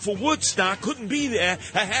theme for Woodstock, couldn't be there,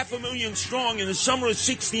 500,000 strong in the summer of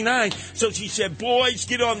 '69. So she said, boys,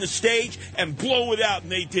 get on the stage and blow it out,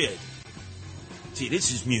 and they did. See,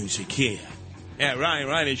 this is music here. Yeah,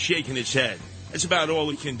 Ryan is shaking his head. That's about all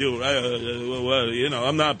he can do. You know,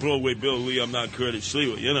 I'm not Broadway Bill Lee, I'm not Curtis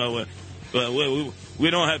Lee, you know. We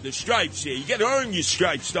don't have the stripes here. You got to earn your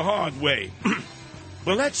stripes the hard way.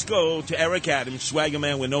 Well, let's go to Eric Adams, swagger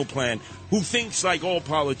man with no plan, who thinks like all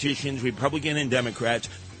politicians, Republican and Democrats,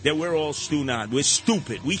 that we're all stu-not. We're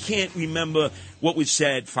stupid. We can't remember what was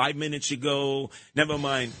said 5 minutes ago, never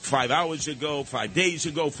mind 5 hours ago, 5 days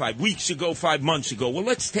ago, 5 weeks ago, 5 months ago. Well,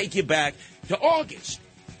 let's take you back to August,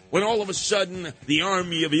 when all of a sudden the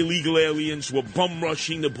army of illegal aliens were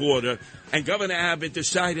bum-rushing the border, and Governor Abbott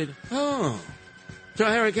decided, so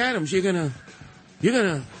Eric Adams, you're gonna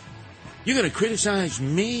criticize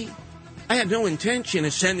me? I had no intention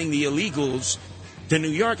of sending the illegals to New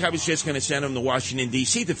York. I was just going to send them to Washington,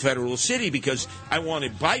 D.C., the federal city, because I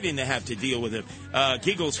wanted Biden to have to deal with it.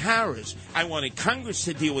 Giggles Harris. I wanted Congress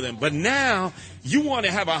to deal with him. But now you want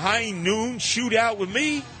to have a high noon shootout with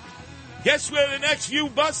me? Guess where the next few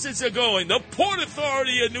buses are going? The Port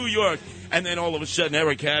Authority of New York. And then all of a sudden,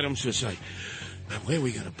 Eric Adams was like, where are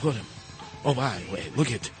we going to put him? Oh, by the way,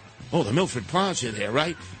 look at, the Milford Plaza there,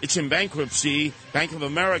 right? It's in bankruptcy. Bank of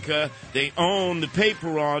America, they own the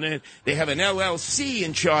paper on it. They have an LLC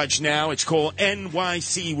in charge now. It's called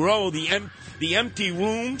NYC Row, the empty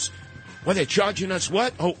rooms. Well, they're charging us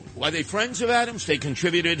what? Oh, are they friends of Adams? They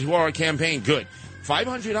contributed to our campaign. Good.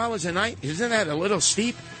 $500 a night? Isn't that a little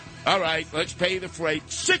steep? All right, let's pay the freight.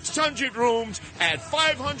 600 rooms at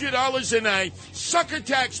 $500 a night. Sucker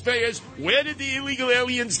taxpayers. Where did the illegal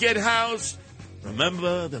aliens get housed?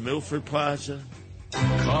 Remember the Milford Plaza?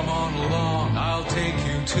 Come on along, I'll take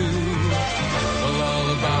you to the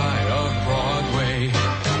lullaby of Broadway.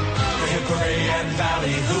 Hickory and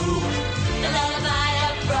Valley Hoo. The lullaby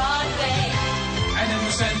of Broadway. And in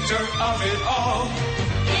the center of it all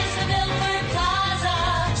is the Milford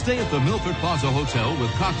Plaza. Stay at the Milford Plaza Hotel with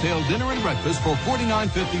cocktail, dinner, and breakfast for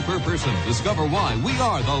 $49.50 per person. Discover why we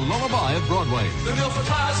are the lullaby of Broadway. The Milford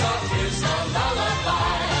Plaza is the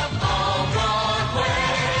lullaby of all Broadway.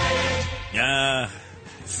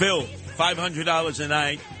 Phil, $500 a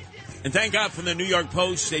night. And thank God for the New York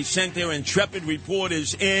Post. They sent their intrepid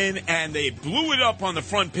reporters in, and they blew it up on the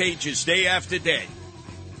front pages day after day.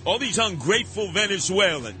 All these ungrateful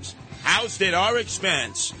Venezuelans housed at our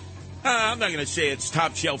expense. I'm not going to say it's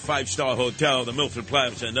top-shelf 5-star hotel, the Milford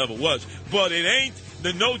Plaza never was, but it ain't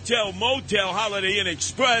the Notel Motel Holiday Inn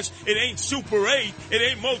Express. It ain't Super 8. It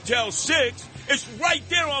ain't Motel 6. It's right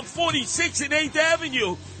there on 46 and 8th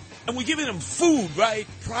Avenue. And we're giving them food, right?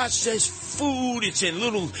 Processed food. It's in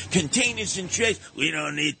little containers and trays. We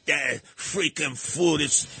don't need that freaking food.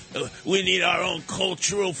 We need our own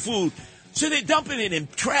cultural food. So they're dumping it in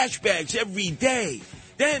trash bags every day.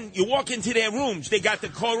 Then you walk into their rooms. They got the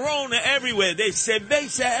Corona everywhere. There's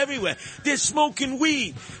cerveza everywhere. They're smoking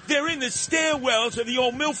weed. They're in the stairwells of the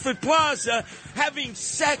old Milford Plaza having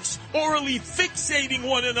sex, orally fixating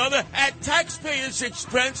one another at taxpayers'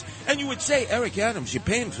 expense. And you would say, Eric Adams, you're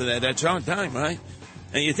paying for that. That's on time, right?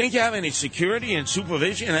 And you think you have any security and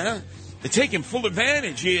supervision, huh? They're taking full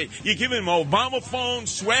advantage. You're giving them Obama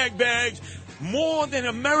phones, swag bags, more than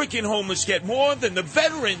American homeless get, more than the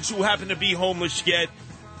veterans who happen to be homeless get.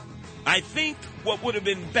 I think what would have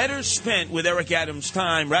been better spent with Eric Adams'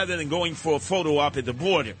 time, rather than going for a photo op at the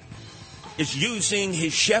border, is using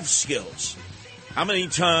his chef skills. How many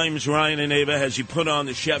times, Ryan and Ava, has he put on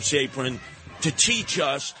the chef's apron to teach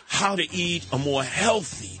us how to eat a more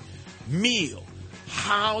healthy meal,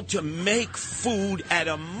 how to make food at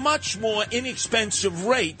a much more inexpensive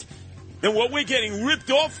rate than what we're getting ripped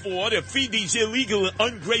off for to feed these illegal and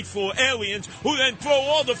ungrateful aliens who then throw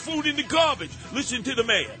all the food in the garbage? Listen to the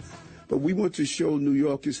mayor. But we want to show New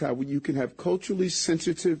Yorkers how you can have culturally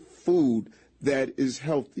sensitive food that is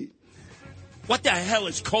healthy. What the hell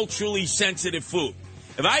is culturally sensitive food?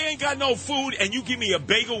 If I ain't got no food and you give me a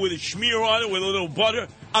bagel with a smear on it with a little butter,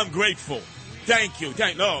 I'm grateful. Thank you.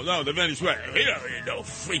 No, the Venezuela. We don't eat no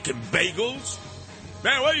freaking bagels.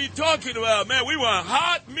 Man, what are you talking about, man? We want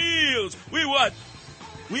hot meals. We want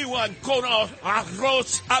con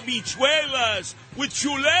arroz habichuelas with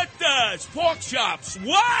chuletas, pork chops.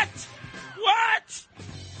 What?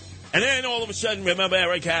 And then all of a sudden, remember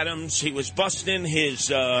Eric Adams? He was busting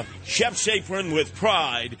his chef's apron with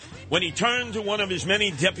pride when he turned to one of his many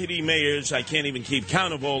deputy mayors. I can't even keep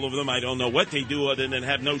count of all of them. I don't know what they do other than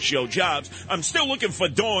have no-show jobs. I'm still looking for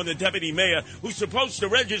Dawn, the deputy mayor, who's supposed to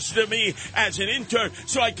register me as an intern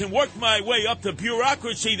so I can work my way up the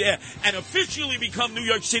bureaucracy there and officially become New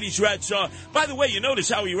York City's rat czar. By the way, you notice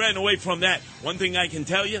how he ran away from that. One thing I can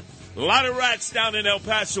tell you, a lot of rats down in El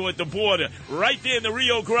Paso at the border, right there in the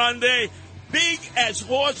Rio Grande, big as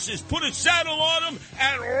horses. Put a saddle on them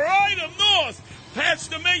and ride them north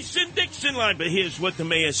past the Mason-Dixon line. But here's what the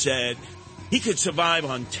mayor said. He could survive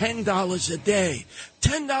on $10 a day.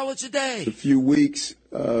 $10 a day. In a few weeks,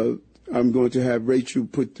 I'm going to have Rachel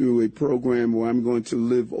put through a program where I'm going to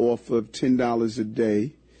live off of $10 a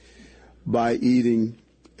day by eating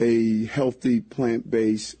a healthy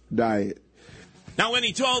plant-based diet. Now, when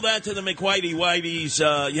he told that to the McWhitey-Whiteys,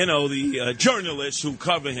 the journalists who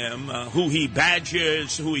cover him, who he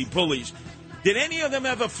badgers, who he bullies, did any of them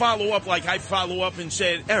ever follow up like I follow up and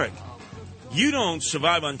said, Eric, you don't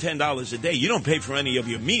survive on $10 a day. You don't pay for any of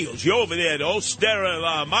your meals. You're over there at Ostera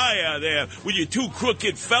La Maya there with your two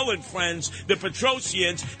crooked felon friends, the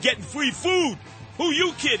Petrosians, getting free food. Who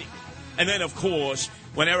you kidding? And then, of course,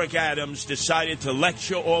 when Eric Adams decided to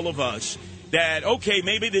lecture all of us that, okay,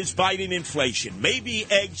 maybe there's biting inflation. Maybe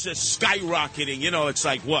eggs are skyrocketing. It's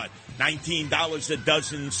like, what, $19 a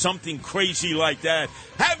dozen, something crazy like that.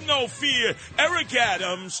 Have no fear. Eric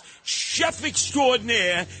Adams, chef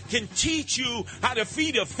extraordinaire, can teach you how to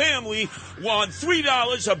feed a family on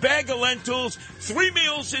 $3, a bag of lentils, 3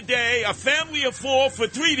 meals a day, a family of 4 for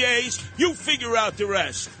 3 days. You figure out the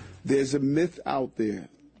rest. There's a myth out there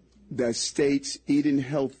that states eating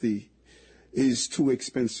healthy is too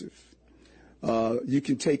expensive. You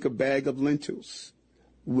can take a bag of lentils,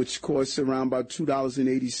 which costs around about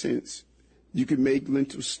 $2.80. You can make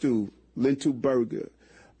lentil stew, lentil burger.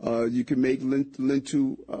 You can make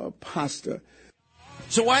lentil pasta.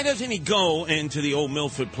 So why doesn't he go into the old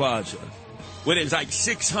Milford Plaza, where there's like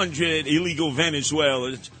 600 illegal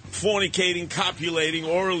Venezuelans fornicating, copulating,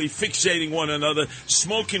 orally fixating one another,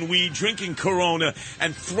 smoking weed, drinking Corona,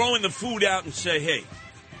 and throwing the food out and say, hey,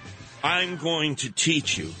 I'm going to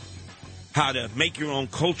teach you how to make your own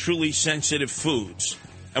culturally sensitive foods.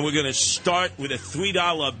 And we're going to start with a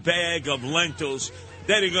 $3 bag of lentils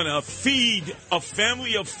that are going to feed a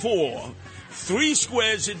family of 4, 3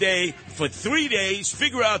 squares a day for 3 days.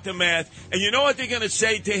 Figure out the math. And you know what they're going to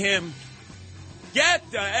say to him? Get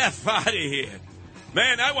the F out of here.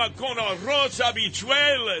 Man, I want con arroz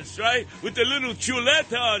habichuelas, right? With the little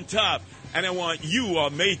chuleta on top. And I want you, our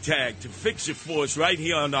Maytag, to fix it for us right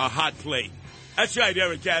here on our hot plate. That's right,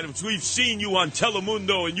 Eric Adams. We've seen you on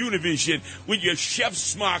Telemundo and Univision with your chef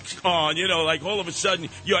smocks on, like all of a sudden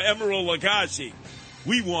you're Emeril Lagasse.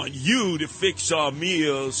 We want you to fix our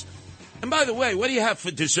meals. And by the way, what do you have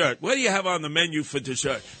for dessert? What do you have on the menu for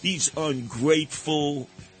dessert? These ungrateful,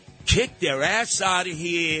 kick their ass out of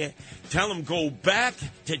here. Tell them go back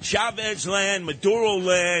to Chavez land, Maduro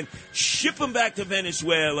land, ship them back to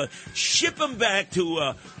Venezuela, ship them back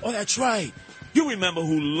to, oh, that's right. You remember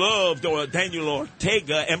who loved Daniel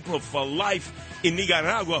Ortega, Emperor for Life in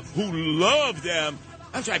Nicaragua, who loved them.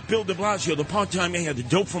 That's right, Bill de Blasio, the part-time mayor, the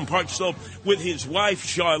dope from Park Slope, with his wife,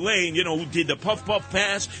 Charlene, who did the Puff Puff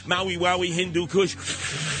Pass, Maui Wowie Hindu Kush.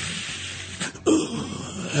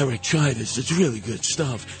 Eric, try this. It's really good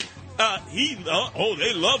stuff. They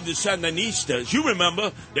love the Sandinistas. You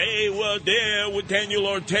remember, they were there with Daniel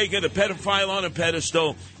Ortega, the pedophile on a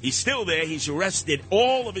pedestal. He's still there. He's arrested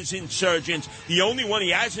all of his insurgents. The only one he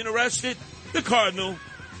hasn't arrested, the Cardinal.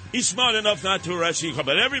 He's smart enough not to arrest you,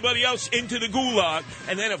 but everybody else into the gulag.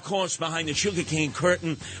 And then, of course, behind the sugarcane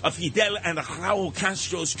curtain of Fidel and Raul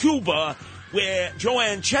Castro's Cuba, where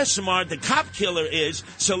Joanne Chesimard, the cop killer, is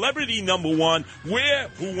celebrity number one.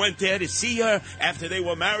 Who went there to see her after they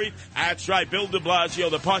were married? That's right, Bill de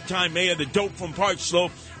Blasio, the part-time mayor, the dope from Park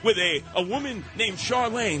Slope, with a woman named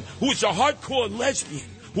Charlene, who is a hardcore lesbian,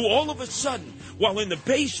 who all of a sudden, while in the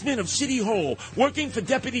basement of City Hall, working for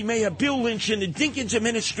Deputy Mayor Bill Lynch in the Dinkins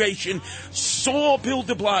administration, saw Bill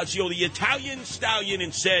de Blasio, the Italian stallion,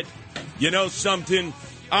 and said, you know something?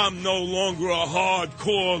 I'm no longer a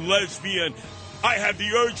hardcore lesbian. I have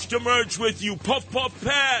the urge to merge with you. Puff, puff,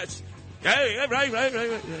 pass. Hey, right.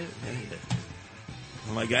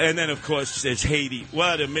 Oh, my God. And then, of course, there's Haiti.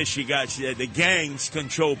 What a miss you got. The gangs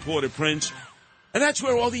control Port-au-Prince. And that's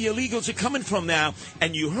where all the illegals are coming from now.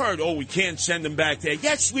 And you heard, we can't send them back there.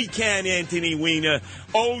 Yes, we can, Anthony Weiner.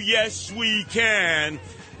 Oh, yes, we can.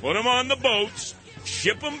 Put them on the boats,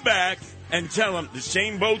 ship them back, and tell them the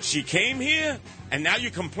same boats you came here, and now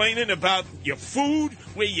you're complaining about your food,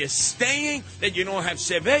 where you're staying, that you don't have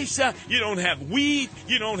cerveza, you don't have weed,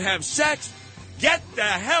 you don't have sex. Get the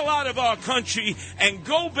hell out of our country and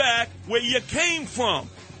go back where you came from.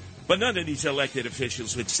 But none of these elected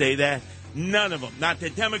officials would say that. None of them. Not the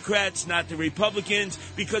Democrats, not the Republicans,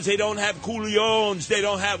 because they don't have culions, they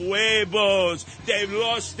don't have huevos. They've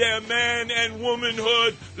lost their man and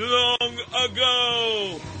womanhood long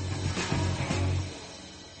ago.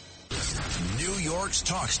 New York's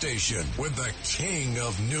talk station with the king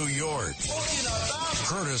of New York,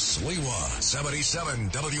 Curtis Lewa, 77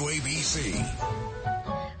 WABC.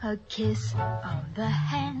 A kiss on the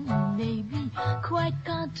hand may be quite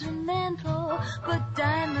continental, but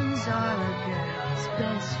diamonds are a girl's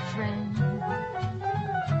best friend.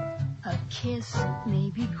 A kiss may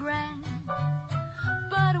be grand,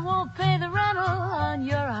 but it won't pay the rental on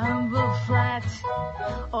your humble flat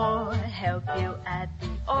or help you at the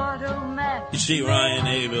automat. You see, Ryan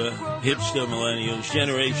Ava, hipster millennials,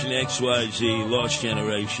 Generation XYZ, Lost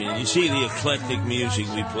Generation. You see the eclectic music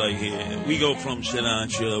we play here. We go from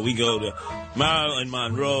Sinatra, we go to Marilyn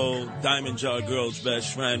Monroe, Diamonds Are a Girl's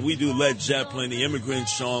Best Friend. We do Led Zeppelin, the Immigrant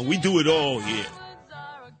Song. We do it all here.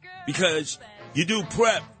 Because you do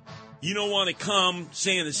prep. You don't want to come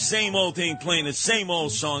saying the same old thing, playing the same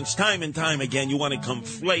old songs time and time again. You want to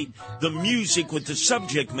conflate the music with the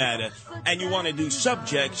subject matter. And you want to do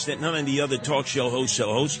subjects that none of the other talk show hosts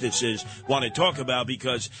or hostesses want to talk about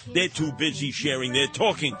because they're too busy sharing their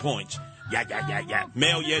talking points. Yeah.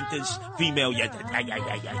 Male yentas, female yentas.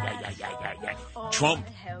 Trump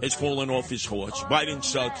has fallen off his horse. Biden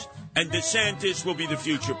sucks. And DeSantis will be the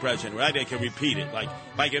future president, right? I can repeat it. Like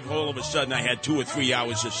if all of a sudden I had 2 or 3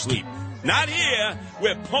 hours of sleep. Not here.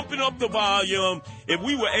 We're pumping up the volume. If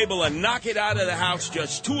we were able to knock it out of the house,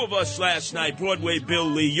 just 2 of us last night, Broadway Bill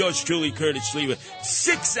Lee, yours truly, Curtis Lee,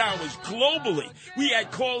 6 hours globally. We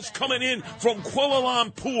had calls coming in from Kuala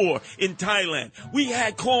Lumpur in Thailand. We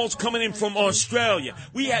had calls coming in from Australia.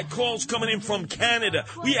 We had calls coming in from Canada.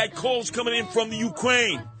 We had calls coming in from the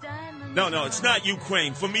Ukraine. No, it's not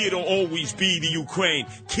Ukraine. For me, it'll always be the Ukraine.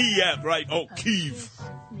 Kiev, right? Oh, Kyiv.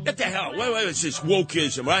 What the hell? What is this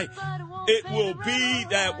wokeism, right? It will be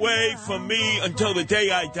that way for me until the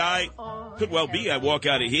day I die. Could well be I walk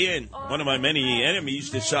out of here and one of my many enemies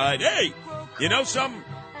decide, hey, you know something?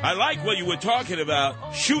 I like what you were talking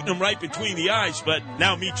about, shooting them right between the eyes, but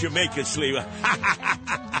now meet your maker, Sleever.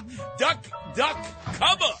 Duck,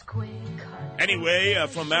 cover. Anyway,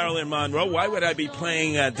 from Marilyn Monroe, why would I be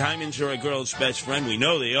playing Diamonds Are a Girl's Best Friend? We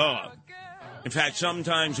know they are. In fact,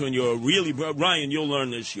 sometimes when you're a really, Ryan, you'll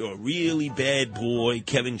learn this, you're a really bad boy.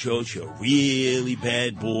 Kevin Jones, you're a really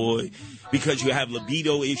bad boy because you have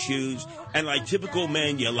libido issues. And like typical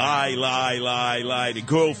men, you lie to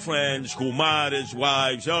girlfriends, kumaras,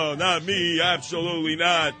 wives. Oh, not me, absolutely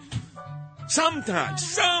not.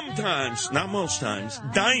 Sometimes, not most times,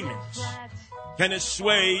 diamonds can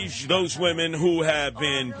assuage those women who have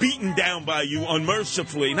been beaten down by you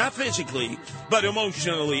unmercifully, not physically, but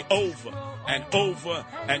emotionally over and over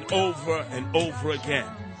and over and over again.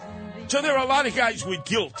 So there are a lot of guys with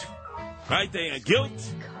guilt, right? They have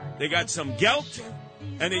guilt, they got some guilt,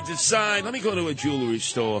 and they decide, let me go to a jewelry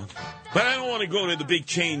store. But I don't want to go to the big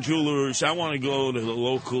chain jewelers. I want to go to the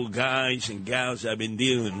local guys and gals I've been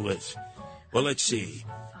dealing with. Well, let's see.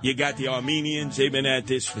 You got the Armenians, they've been at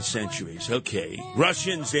this for centuries. Okay.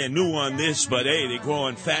 Russians, they're new on this, but hey, they're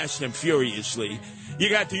growing fast and furiously. You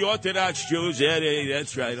got the Orthodox Jews,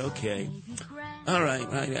 that's right, okay. All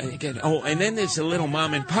right, I get it. Oh, and then there's a little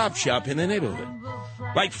mom and pop shop in the neighborhood.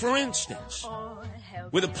 Like, for instance,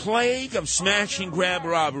 with a plague of smash and grab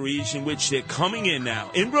robberies in which they're coming in now,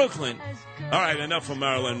 in Brooklyn. All right, enough of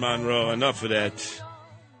Marilyn Monroe, enough of that.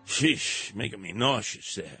 Sheesh, making me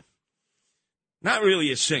nauseous there. Not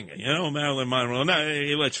really a singer, Marilyn Monroe. No,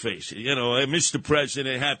 hey, let's face it, Mr.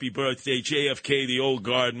 President, happy birthday, JFK, the old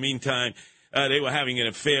guard. Meantime, they were having an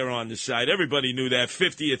affair on the side. Everybody knew that,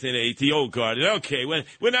 50th and 8th, the old guard. Okay,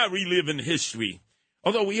 we're not reliving history,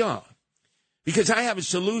 although we are. Because I have a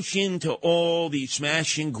solution to all these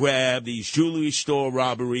smash and grab, these jewelry store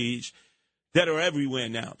robberies that are everywhere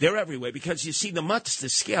now. They're everywhere because, you see, the mutts, the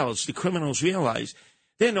scales, the criminals realize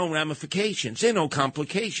there are no ramifications. There are no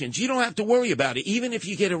complications. You don't have to worry about it, even if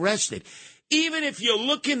you get arrested. Even if you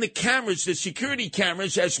look in the cameras, the security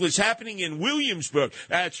cameras, as was happening in Williamsburg.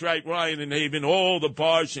 That's right, Ryan and Haven, all the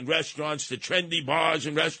bars and restaurants, the trendy bars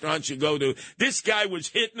and restaurants you go to. This guy was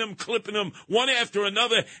hitting them, clipping them, one after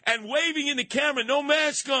another, and waving in the camera, no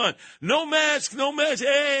mask on. No mask, no mask.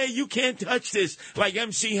 Hey, you can't touch this, like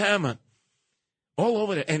MC Hammer. All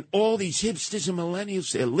over there. And all these hipsters and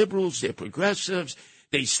millennials, they're liberals, they're progressives.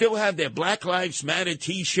 They still have their Black Lives Matter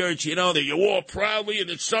T-shirts, that you wore proudly in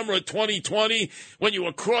the summer of 2020 when you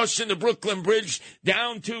were crossing the Brooklyn Bridge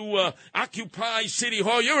down to Occupy City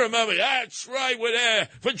Hall. You remember, that's right, we're there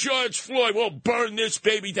for George Floyd. We'll burn this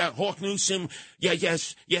baby down. Hawk Newsom,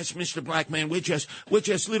 yes, Mr. Black Man, we're just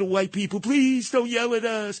little white people. Please don't yell at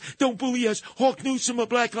us. Don't bully us. Hawk Newsom or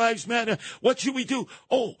Black Lives Matter. What should we do?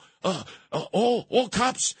 All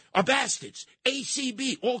cops are bastards.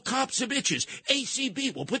 ACB, all cops are bitches.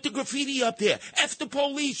 ACB, we'll put the graffiti up there. F the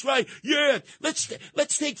police, right? Yeah, let's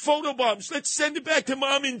take photobombs. Let's send it back to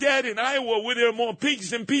mom and dad in Iowa where there are more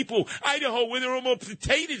pigs than people. Idaho where there are more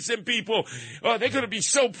potatoes than people. Oh, they're going to be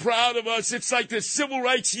so proud of us. It's like the civil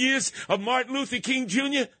rights years of Martin Luther King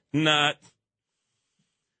Jr. No.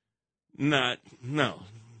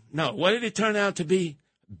 What did it turn out to be?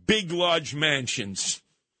 Big, large mansions.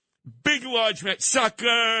 Big, large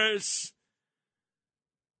suckers.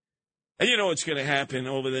 And you know what's going to happen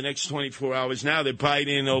over the next 24 hours. Now that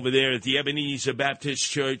Biden over there at the Ebenezer Baptist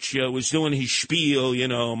Church was doing his spiel,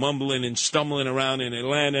 mumbling and stumbling around in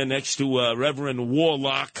Atlanta next to Reverend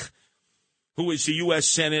Warlock, who is the U.S.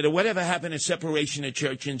 Senator. Whatever happened to separation of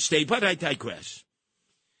church and state? But I digress.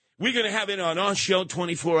 We're going to have it on our show,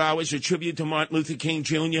 24 hours, a tribute to Martin Luther King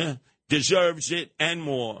Jr., deserves it, and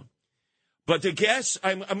more. But the guests,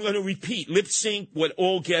 I'm going to repeat, lip sync what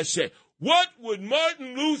all guests say. What would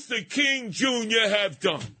Martin Luther King Jr. have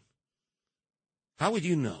done? How would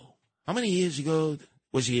you know? How many years ago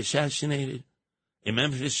was he assassinated in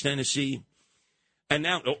Memphis, Tennessee? And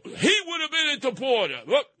now, he would have been at the border.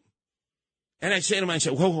 Look. And I say to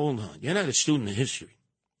myself, whoa, hold on. You're not a student of history.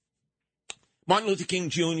 Martin Luther King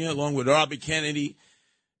Jr., along with Robert Kennedy,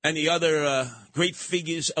 and the other great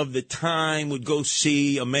figures of the time would go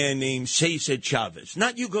see a man named Cesar Chavez.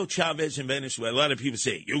 Not Hugo Chavez in Venezuela. A lot of people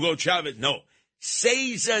say, Hugo Chavez. No,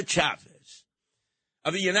 Cesar Chavez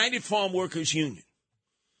of the United Farm Workers Union.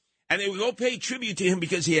 And they would go pay tribute to him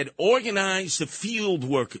because he had organized the field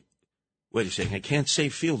workers. Wait a second, I can't say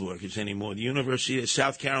field workers anymore. The University of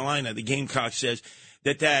South Carolina, the Gamecock says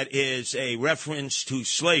that is a reference to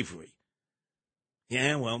slavery.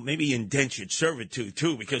 Yeah, well, maybe indentured servitude,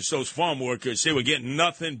 too, because those farm workers, they were getting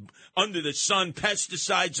nothing under the sun,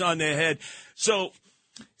 pesticides on their head. So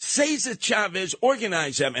Cesar Chavez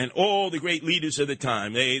organized them, and all the great leaders of the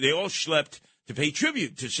time, they all schlepped to pay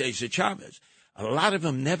tribute to Cesar Chavez. A lot of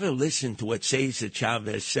them never listened to what Cesar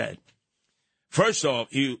Chavez said. First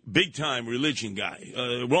off, you big-time religion guy,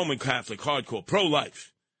 Roman Catholic, hardcore,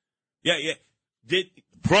 pro-life. Yeah, did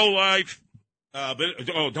pro-life.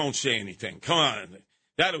 Don't say anything. Come on.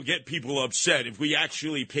 That'll get people upset if we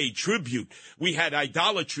actually pay tribute. We had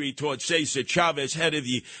idolatry towards Cesar Chavez, head of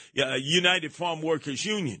the United Farm Workers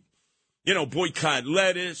Union. You know, boycott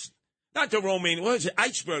lettuce. Not the romaine, what is it?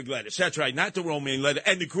 Iceberg lettuce. That's right, not the romaine lettuce.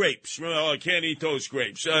 And the grapes. Oh, I can't eat those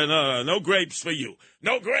grapes. No grapes for you.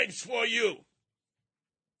 No grapes for you.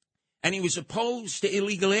 And he was opposed to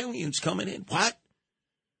illegal aliens coming in. What?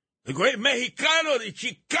 The great Mexicano, the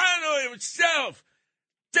Chicano himself,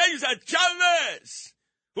 Cesar Chavez,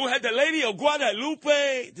 who had the Lady of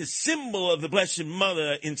Guadalupe, the symbol of the Blessed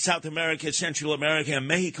Mother in South America, Central America, and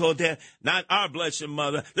Mexico there. Not our Blessed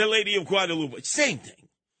Mother, the Lady of Guadalupe. Same thing.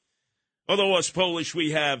 Although us Polish,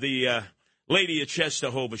 we have the Lady of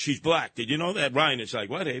Czestochowa. She's black. Did you know that? Ryan is like,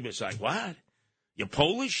 what? Abe is like, what? You're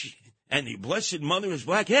Polish? And the Blessed Mother is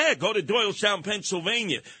black? Yeah, go to Doylestown,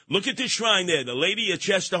 Pennsylvania. Look at the shrine there, the Lady of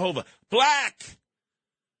Czestochowa. Black!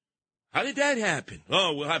 How did that happen?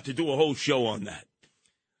 Oh, we'll have to do a whole show on that.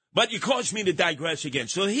 But you caused me to digress again.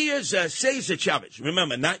 So here's Cesar Chavez.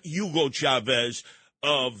 Remember, not Hugo Chavez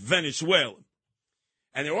of Venezuela.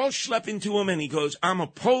 And they're all schlepping to him, and he goes, I'm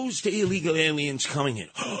opposed to illegal aliens coming in.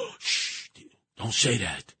 Oh, shh, don't say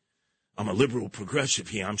that. I'm a liberal progressive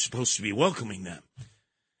here. I'm supposed to be welcoming them.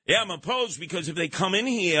 Yeah, I'm opposed because if they come in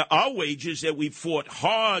here, our wages that we fought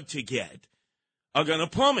hard to get are going to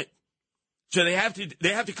plummet. So they have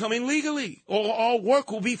to come in legally, or our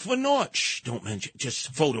work will be for naught. Shh, don't mention,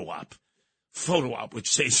 just photo op. Photo op with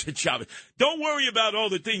Cesar Chavez. Don't worry about all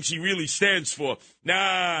the things he really stands for.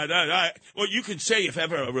 Nah. Well, you can say if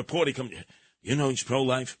ever a reporter comes, you know he's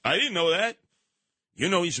pro-life. I didn't know that. You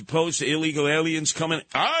know he's opposed to illegal aliens coming.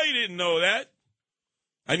 I didn't know that.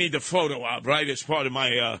 I need the photo op, right, as part of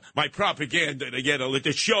my my propaganda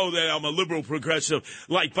to show that I'm a liberal progressive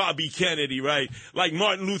like Bobby Kennedy, right? Like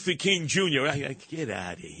Martin Luther King Jr. Get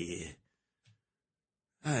out of here.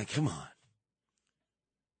 All right, come on.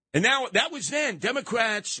 And now, that was then.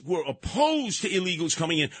 Democrats were opposed to illegals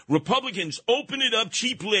coming in. Republicans opened it up,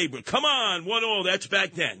 cheap labor. Come on, what all? That's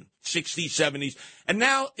back then, 60s, 70s. And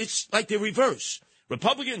now it's like the reverse.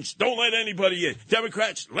 Republicans, don't let anybody in.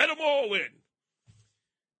 Democrats, let them all in.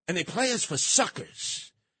 And they play us for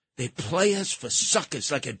suckers. They play us for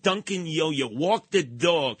suckers like a Duncan Yo-Yo. Walk the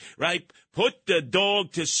dog, right? Put the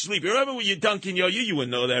dog to sleep. You remember when you Duncan Yo-Yo? You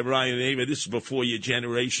wouldn't know that, Ryan and Ava. This is before your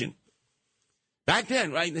generation. Back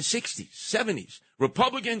then, right, in the 60s, 70s,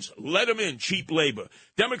 Republicans, let them in, cheap labor.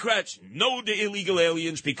 Democrats, no to illegal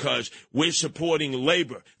aliens because we're supporting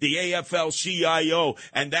labor, the AFL-CIO,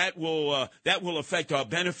 and that will affect our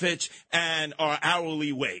benefits and our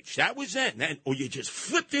hourly wage. That was then. Or you just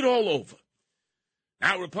flipped it all over.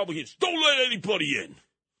 Now Republicans, don't let anybody in.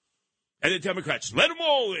 And the Democrats, let them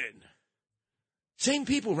all in. Same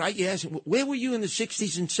people, right? You ask, where were you in the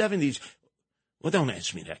 60s and 70s? Well, don't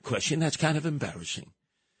ask me that question. That's kind of embarrassing.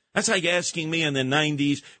 That's like asking me in the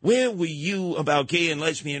 90s, where were you about gay and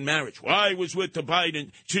lesbian marriage? Well, I was with the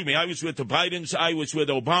Bidens. I was with the Bidens. I was with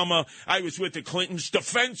Obama. I was with the Clintons.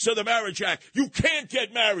 Defense of the Marriage Act. You can't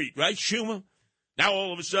get married, right, Schumer? Now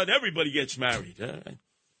all of a sudden everybody gets married.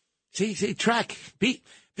 See, track.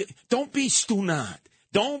 Don't be stunad.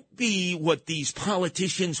 Don't be what these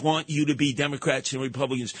politicians want you to be, Democrats and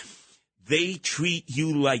Republicans. They treat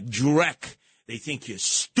you like dreck. They think you're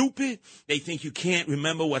stupid. They think you can't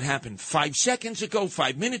remember what happened 5 seconds ago,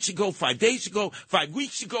 5 minutes ago, 5 days ago, 5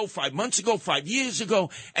 weeks ago, 5 months ago, 5 years ago,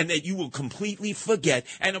 and that you will completely forget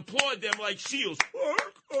and applaud them like seals.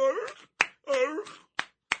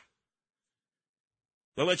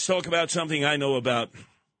 Well, let's talk about something I know about,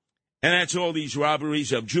 and that's all these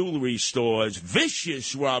robberies of jewelry stores,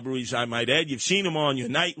 vicious robberies, I might add. You've seen them on your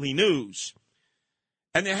nightly news.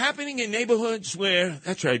 And they're happening in neighborhoods where,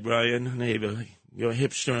 that's right, Brian, neighbor, your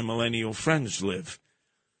hipster and millennial friends live.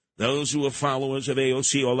 Those who are followers of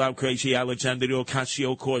AOC, All Out Crazy, Alexandria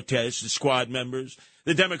Ocasio-Cortez, the squad members,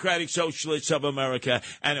 the Democratic Socialists of America,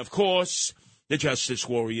 and, of course, the Justice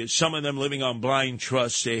Warriors, some of them living on blind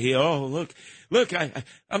trust. They hear, oh, look,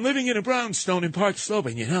 I'm living in a brownstone in Park Slope,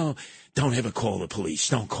 and, you know, don't ever call the police.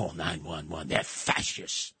 Don't call 911. They're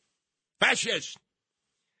fascists. Fascists.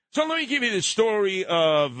 So let me give you the story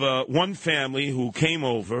of one family who came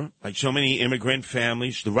over, like so many immigrant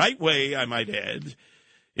families, the right way, I might add.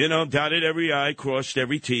 You know, dotted every I, crossed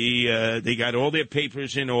every T. They got all their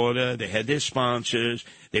papers in order. They had their sponsors.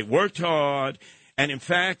 They worked hard. And, in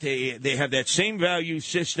fact, they have that same value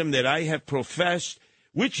system that I have professed,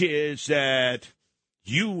 which is that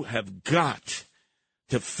you have got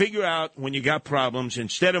to figure out when you got problems,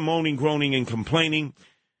 instead of moaning, groaning, and complaining,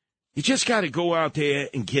 you just got to go out there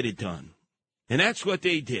and get it done. And that's what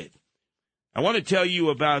they did. I want to tell you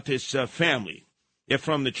about this family. They're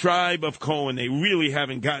from the tribe of Cohen. They really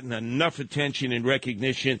haven't gotten enough attention and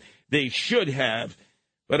recognition. They should have.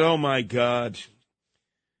 But, oh, my God.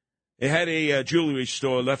 They had a jewelry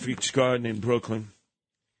store, Lefferts Garden in Brooklyn.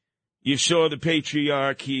 You saw the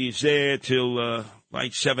patriarch. He's there till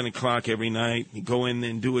like 7 o'clock every night. He'd go in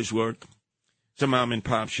and do his work. It's a mom and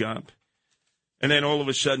pop shop. And then all of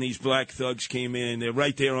a sudden, these black thugs came in. They're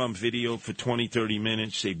right there on video for 20, 30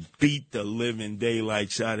 minutes. They beat the living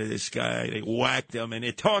daylights out of this guy. They whacked him, and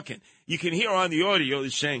they're talking. You can hear on the audio, they're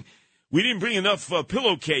saying, we didn't bring enough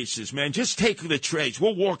pillowcases, man. Just take the trays.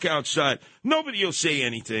 We'll walk outside. Nobody will say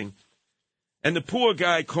anything. And the poor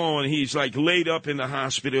guy, Cohen, he's like laid up in the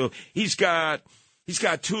hospital. He's got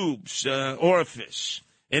tubes, orifice,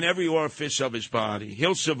 in every orifice of his body.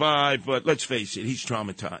 He'll survive, but let's face it, he's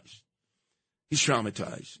traumatized. He's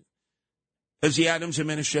traumatized. Has the Adams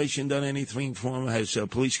administration done anything for him? Has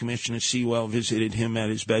Police Commissioner Sewell visited him at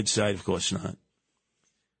his bedside? Of course not.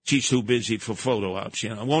 She's too busy for photo ops,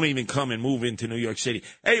 Won't even come and move into New York City.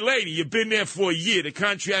 Hey, lady, you've been there for a year. The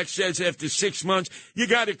contract says after 6 months, you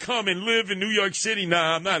got to come and live in New York City.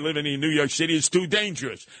 Nah, I'm not living in New York City. It's too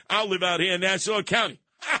dangerous. I'll live out here in Nassau County.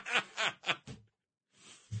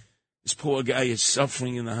 This poor guy is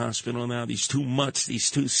suffering in the hospital now. These two mutts, these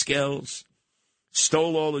two skells.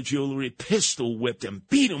 Stole all the jewelry, pistol whipped him,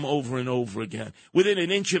 beat him over and over again within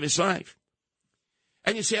an inch of his life.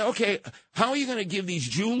 And you say, okay, how are you going to give these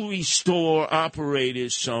jewelry store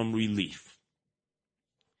operators some relief?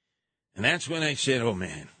 And that's when I said, oh,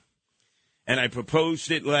 man. And I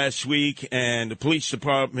proposed it last week, and the police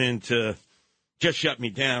department just shut me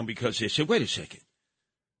down because they said, wait a second.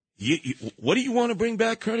 What do you want to bring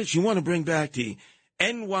back, Curtis? You want to bring back the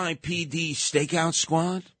NYPD stakeout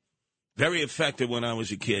squad? Very effective when I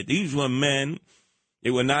was a kid. These were men.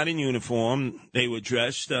 They were not in uniform. They were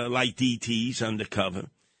dressed like DTs undercover.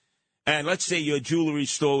 And let's say your jewelry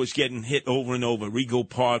store was getting hit over and over. Regal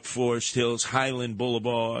Park, Forest Hills, Highland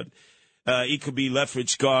Boulevard. It could be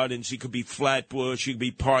Lefferts Gardens. It could be Flatbush. It could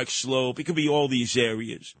be Park Slope. It could be all these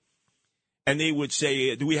areas. And they would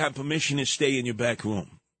say, do we have permission to stay in your back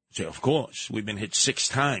room? I say, of course. We've been hit 6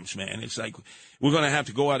 times, man. It's like we're going to have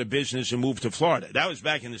to go out of business and move to Florida. That was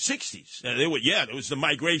back in the 60s. There was the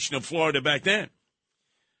migration of Florida back then.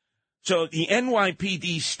 So the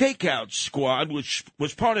NYPD stakeout squad, which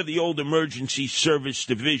was part of the old emergency service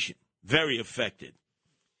division, very effective.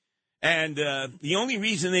 And the only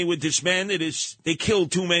reason they were disbanded is they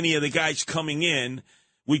killed too many of the guys coming in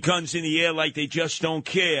with guns in the air like they just don't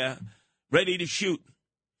care, ready to shoot.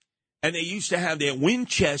 And they used to have their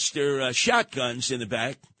Winchester shotguns in the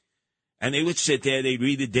back. And they would sit there, they'd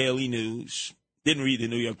read the Daily News. Didn't read the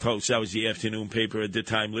New York Post. That was the afternoon paper at the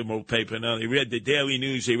time, liberal paper. No, they read the Daily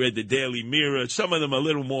News. They read the Daily Mirror. Some of them a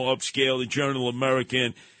little more upscale, the Journal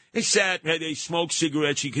American. They sat, they smoked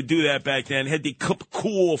cigarettes. You could do that back then. Had their cup of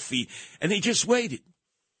coffee. And they just waited.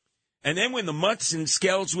 And then when the mutts and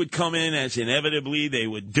skells would come in, as inevitably they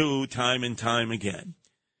would do time and time again,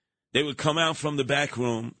 they would come out from the back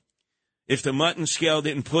room. If the mutt and scale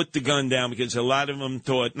didn't put the gun down, because a lot of them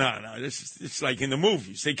thought, no, it's like in the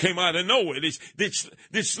movies. They came out of nowhere.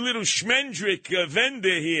 This little Schmendrick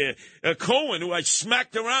vendor here, Cohen, who I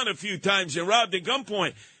smacked around a few times and robbed at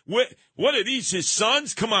gunpoint. What are these, his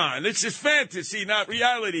sons? Come on, this is fantasy, not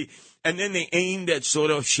reality. And then they aimed that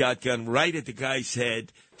sort of shotgun right at the guy's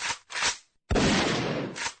head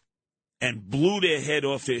and blew their head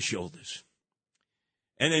off their shoulders.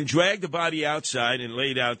 And then dragged the body outside and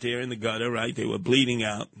laid out there in the gutter, right? They were bleeding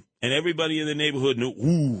out. And everybody in the neighborhood knew,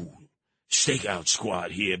 ooh, stakeout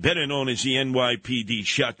squad here, better known as the NYPD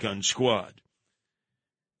shotgun squad.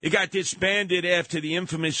 It got disbanded after the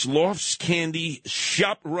infamous Lofts Candy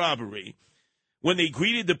shop robbery when they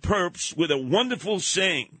greeted the perps with a wonderful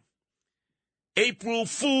saying, April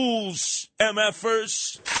Fools,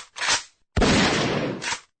 MFers.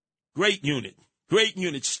 Great unit. Great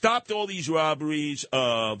unit. Stopped all these robberies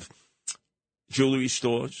of jewelry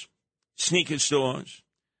stores, sneaker stores,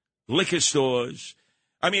 liquor stores.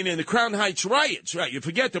 I mean, in the Crown Heights riots, right? You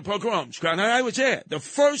forget the pogroms. Crown Heights, I was there. The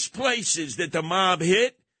first places that the mob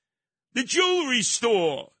hit, the jewelry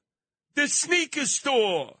store, the sneaker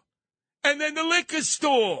store, and then the liquor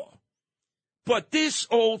store. But this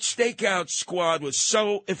old stakeout squad was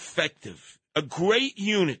so effective. A great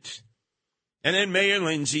unit. And then Mayor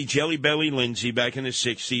Lindsay, Jelly Belly Lindsay, back in the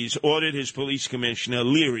 60s, ordered his police commissioner,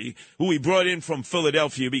 Leary, who he brought in from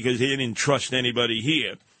Philadelphia because he didn't trust anybody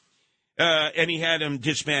here. And he had him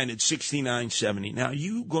disbanded 69-70. Now,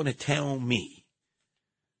 you going to tell me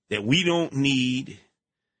that we don't need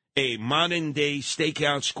a modern-day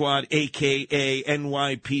stakeout squad, a.k.a.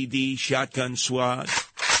 NYPD shotgun squad.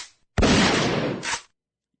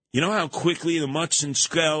 You know how quickly the Mutts and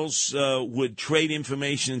Skells would trade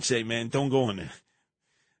information and say, man, don't go in there.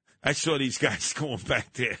 I saw these guys going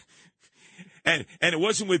back there. And it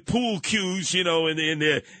wasn't with pool cues, in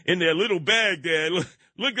their little bag there.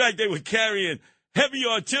 Looked like they were carrying heavy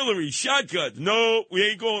artillery, shotguns. No,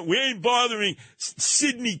 we ain't bothering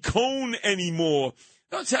Sidney Cone anymore.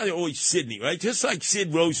 That's how they always Sidney, right? Just like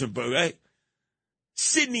Sid Rosenberg, right?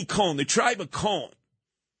 Sidney Cone, the tribe of Cone.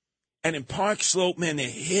 And in Park Slope, man, they're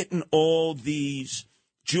hitting all these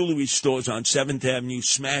jewelry stores on 7th Avenue,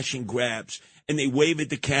 smashing grabs, and they wave at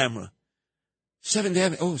the camera.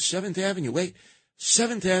 7th Avenue, wait.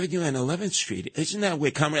 7th Avenue and 11th Street. Isn't that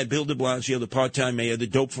where Comrade Bill de Blasio, the part-time mayor, the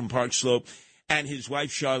dope from Park Slope, and his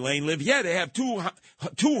wife Charlene live? Yeah, they have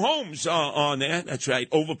two homes on there. That's right,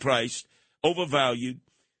 overpriced, overvalued.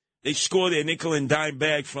 They score their nickel and dime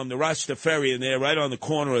bag from the Rastafarian there right on the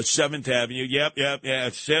corner of 7th Avenue. Yep,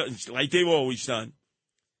 it's like they've always done.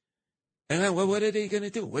 And what are they going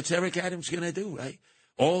to do? What's Eric Adams going to do, right?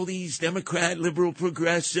 All these Democrat, liberal,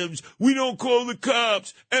 progressives, we don't call the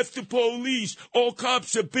cops, F the police, all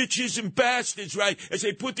cops are bitches and bastards, right? As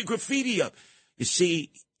they put the graffiti up. You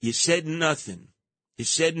see, you said nothing. You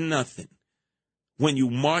said nothing. When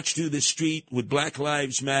you marched through the street with Black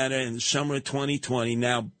Lives Matter in the summer of 2020,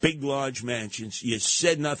 now big, large mansions, you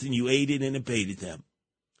said nothing. You aided and abated them.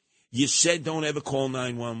 You said don't ever call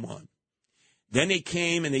 911. Then they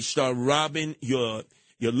came and they started robbing your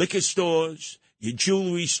liquor stores, your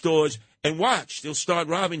jewelry stores, and watch, they'll start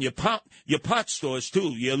robbing your pot stores,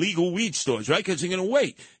 too, your illegal weed stores, right? Because they're going to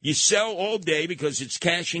wait. You sell all day because it's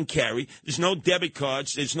cash and carry. There's no debit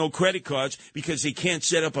cards. There's no credit cards because they can't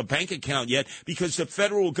set up a bank account yet because the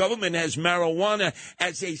federal government has marijuana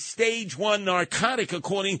as a stage 1 narcotic,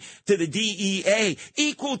 according to the DEA,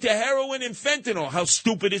 equal to heroin and fentanyl. How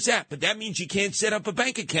stupid is that? But that means you can't set up a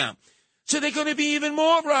bank account. So they're going to be even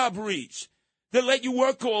more robberies. They'll let you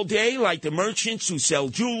work all day like the merchants who sell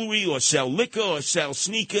jewelry or sell liquor or sell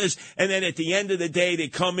sneakers, and then at the end of the day they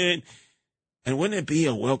come in. And wouldn't it be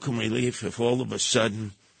a welcome relief if all of a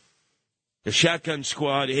sudden the shotgun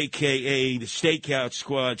squad, a.k.a. the stakeout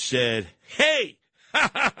squad, said, hey,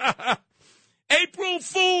 April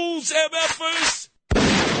Fools, MFers.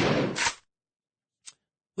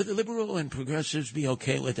 Would the liberal and progressives be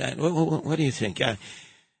okay with that? What do you think?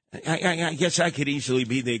 I guess I could easily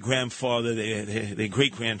be their grandfather, their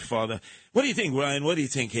great-grandfather. What do you think, Ryan? What do you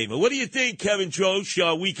think, Ava? What do you think, Kevin Trosh,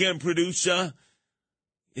 our weekend producer?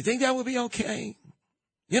 You think that would be okay?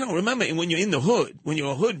 Remember, when you're in the hood, when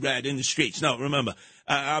you're a hood rat in the streets. No, remember,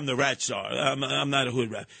 I'm the rat czar. I'm not a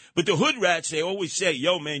hood rat. But the hood rats, they always say,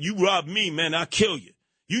 yo, man, you rob me, man, I'll kill you.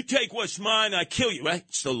 You take what's mine, I kill you, right?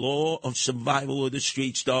 It's the law of survival of the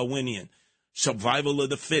streets, Darwinian. Survival of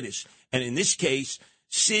the fittest. And in this case,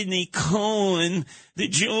 Sidney Cohen, the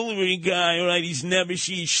jewelry guy, right? He's never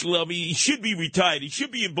schlubby. He should be retired. He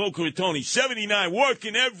should be in Boca Raton. He's 79,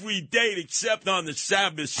 working every day except on the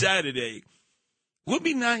Sabbath Saturday. Would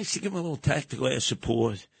be nice to give him a little tactical air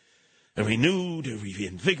support. A renewed, a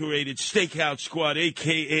reinvigorated stakeout squad,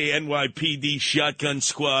 a.k.a. NYPD shotgun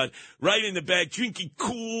squad, right in the back, drinking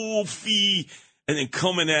coffee, and then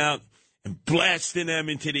coming out and blasting them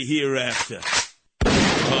into the hereafter.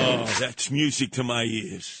 Oh, that's music to my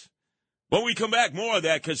ears. When we come back, more of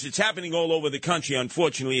that, because it's happening all over the country.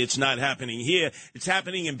 Unfortunately, it's not happening here. It's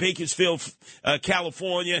happening in Bakersfield,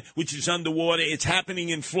 California, which is underwater. It's happening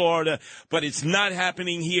in Florida, but it's not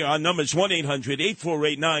happening here. Our number is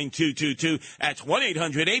 1-800-848-9222. That's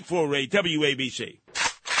 1-800-848-WABC.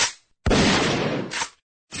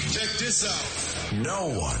 Check this out. No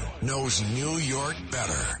one knows New York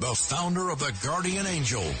better. The founder of the Guardian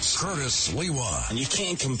Angels, Curtis Lewa. And you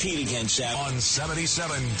can't compete against that. On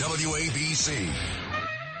 77 WABC.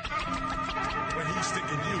 When he's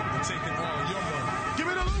sticking you and taking all your money. Give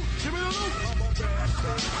me the loot. Give me the loot.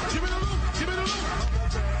 Give me the loot. Give me the loot.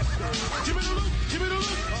 Give me the loot. Give me the loot. Give me the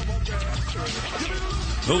loot.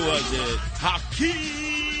 Who was it?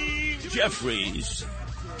 Hakeem Jeffries.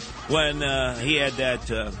 When he had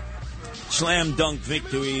that slam dunk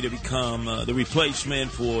victory to become the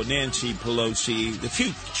replacement for Nancy Pelosi, the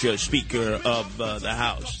future Speaker of the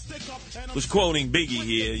House, was quoting Biggie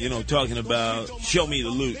here, talking about, show me the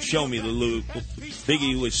loot, show me the loot.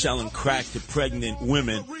 Biggie was selling crack to pregnant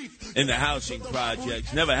women in the housing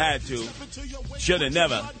projects. Never had to. Should have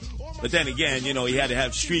never. But then again, he had to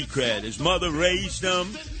have street cred. His mother raised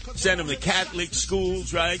him. sent him to Catholic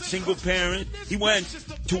schools, right? Single parent. He went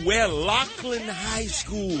to where? Laughlin High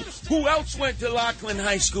School. Who else went to Laughlin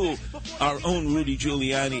High School? Our own Rudy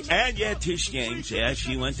Giuliani. And, yeah, Tish Gaines. Yeah,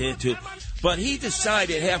 she went there, too. But he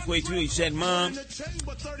decided halfway through, he said, Mom,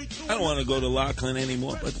 I don't want to go to Laughlin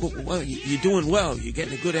anymore. But, well, you're doing well. You're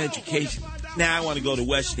getting a good education. Now I want to go to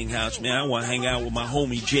Westinghouse, man. I want to hang out with my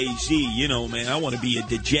homie Jay-Z. You know, man, I want to be a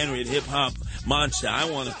degenerate hip-hop monster. I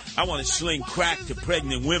want to sling crack to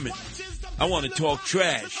pregnant women. I want to talk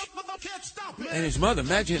trash. And his mother,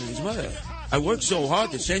 imagine his mother. I worked so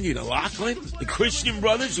hard to send you to Laughlin, the Christian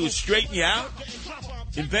Brothers who will straighten you out.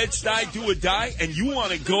 In Bed-Stuy, do or die, and you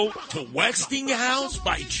want to go to Westinghouse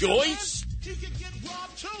by choice?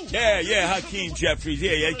 Yeah, Hakeem Jeffries.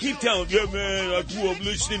 Yeah. Keep telling him, yeah, man, I grew up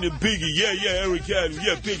listening to Biggie. Yeah, Eric Adams.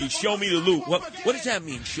 Yeah, Biggie, show me the loot. What does that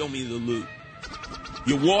mean, show me the loot?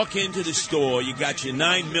 You walk into the store, you got your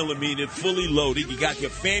 9mm fully loaded, you got your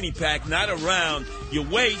fanny pack not around your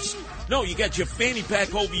waist. No, you got your fanny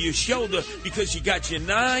pack over your shoulder because you got your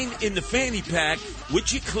 9 in the fanny pack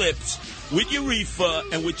with your clips, with your reefer,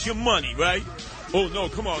 and with your money, right? Oh, no,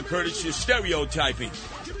 come on, Curtis, you're stereotyping.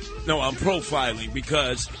 No, I'm profiling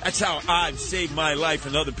because that's how I've saved my life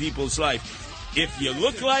and other people's life. If you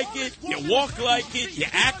look like it, you walk like it, you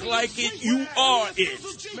act like it, you are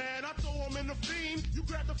it. Man, I throw him in the beam, you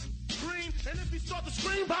grab the green, and if he start to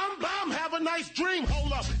scream, bomb, have a nice dream.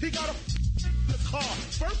 Hold up, he got a the car,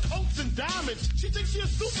 fur coats and diamonds. She thinks she a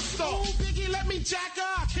superstar. Oh, Biggie, let me jack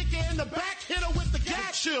her, kick her in the back, hit her with the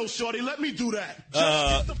gas. Chill, shorty, let me do that.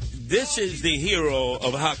 This is the hero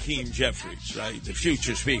of Hakeem Jeffries, right? The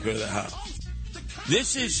future Speaker of the House.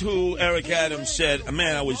 This is who Eric Adams said,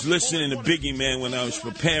 man, I was listening to Biggie, man, when I was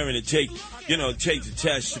preparing to take the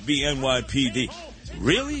test to be NYPD.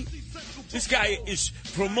 Really? This guy is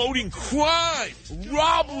promoting crime,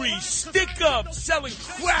 robbery, stick-up, selling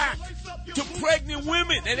crack to pregnant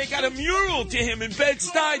women, and they got a mural to him in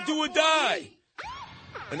Bed-Stuy, do or die.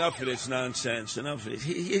 Enough of this nonsense. Enough of it.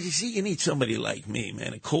 You see, you need somebody like me,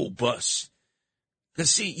 man, a cold bus. Because,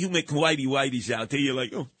 see, you make whitey-whiteys out there. You're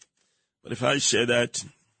like, oh, but if I say that,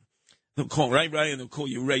 they'll call, right, and they'll call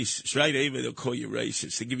you racist, right, Ava? They'll call you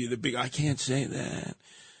racist. They give you the big, I can't say that.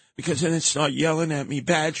 Because then they start yelling at me,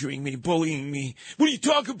 badgering me, bullying me. What are you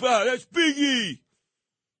talking about? That's Biggie.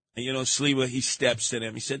 And, Sliwa, he steps to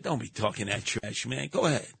them. He said, don't be talking that trash, man. Go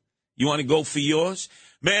ahead. You want to go for yours?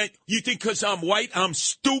 Man, you think because I'm white, I'm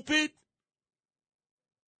stupid?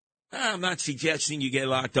 I'm not suggesting you get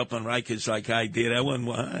locked up on Rikers like I did. I wouldn't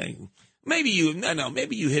why. Maybe you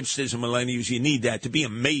hipsters and millennials, you need that to be a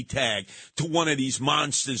Maytag to one of these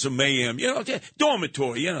monsters of mayhem.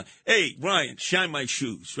 Dormitory, Hey, Ryan, shine my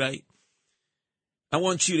shoes, right? I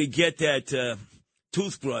want you to get that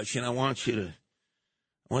toothbrush, and I want you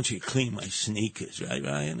to clean my sneakers, right,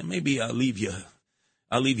 Ryan? And maybe I'll leave you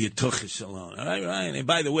tuchus alone, all right, Ryan? And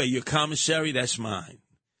by the way, your commissary, that's mine,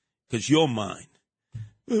 because you're mine.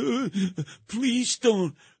 Please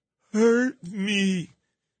don't hurt me.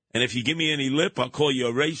 And if you give me any lip, I'll call you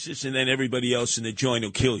a racist, and then everybody else in the joint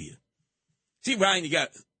will kill you. See, Ryan, you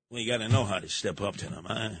got to know how to step up to them.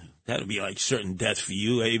 Huh? That'll be like certain death for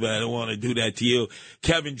you, Ava. I don't want to do that to you.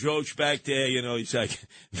 Kevin Droach back there, he's like,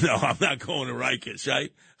 no, I'm not going to Rikers,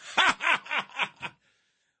 right?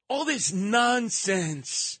 All this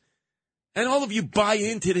nonsense. And all of you buy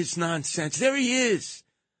into this nonsense. There he is.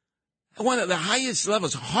 One of the highest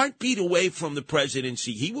levels, heartbeat away from the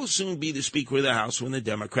presidency. He will soon be the Speaker of the House when the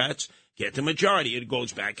Democrats get the majority. It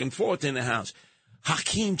goes back and forth in the House.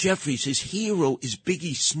 Hakeem Jeffries, his hero is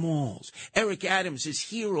Biggie Smalls. Eric Adams, his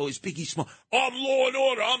hero is Biggie Smalls. I'm law and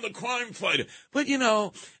order. I'm the crime fighter. But,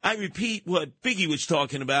 I repeat what Biggie was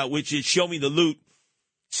talking about, which is show me the loot,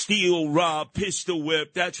 steal, rob, pistol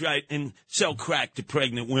whip. That's right. And sell crack to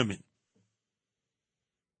pregnant women.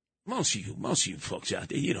 Most of you folks out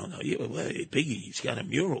there, you don't know. Hey, Biggie, he's got a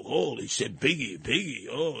mural. Oh, they said Biggie.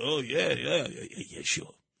 Oh, yeah,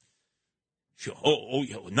 sure. Oh,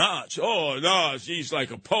 yeah, Nas. Oh, Nas, he's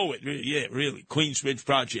like a poet. Yeah, really. Queensbridge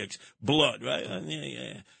Projects, Blood, right?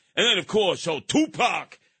 Yeah. And then, of course,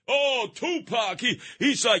 Tupac. Oh, Tupac.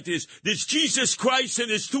 He's like this Jesus Christ and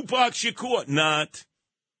this Tupac Shakur. Not.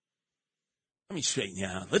 Let me straighten you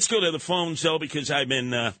out. Let's go to the phones, though, because I've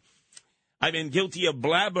been guilty of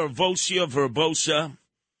blabbervosia verbosa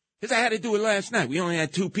because I had to do it last night. We only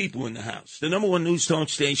had 2 people in the house. The number one news talk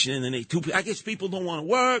station, and then 2 people. I guess people don't want to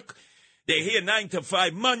work. They're here 9 to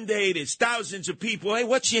 5 Monday. There's thousands of people. Hey,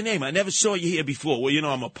 what's your name? I never saw you here before. Well,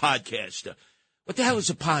 I'm a podcaster. What the hell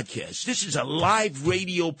is a podcast? This is a live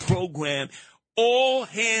radio program, all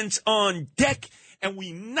hands on deck. and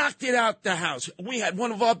we knocked it out the house. We had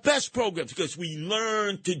one of our best programs because we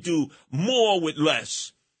learned to do more with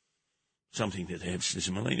less. Something that hamsters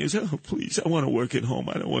and millennials, oh, please, I want to work at home.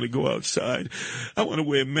 I don't want to go outside. I want to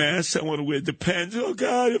wear masks. I want to wear Depends. Oh,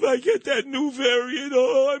 God, if I get that new variant,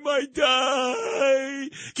 I might die.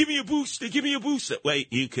 Give me a booster. Give me a booster. Wait,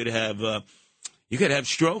 you could have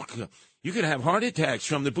stroke. You could have heart attacks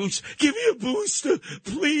from the booster. Give me a booster.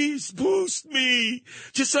 Please boost me.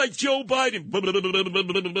 Just like Joe Biden.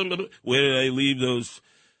 Where did I leave those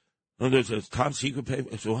top secret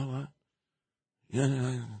papers? What?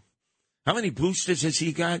 Yeah. How many boosters has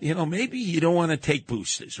he got? Maybe you don't want to take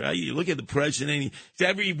boosters, right? You look at the president,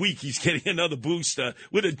 every week he's getting another booster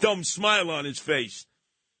with a dumb smile on his face.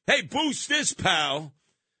 Hey, boost this, pal.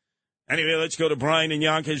 Anyway, let's go to Brian and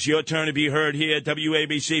Yonkers. Your turn to be heard here at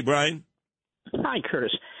WABC. Brian? Hi,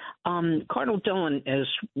 Curtis. Cardinal Dolan, as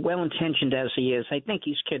well-intentioned as he is, I think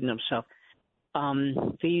he's kidding himself.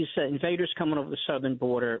 These invaders coming over the southern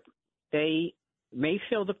border, they may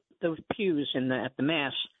fill the pews at the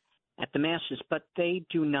masses, but they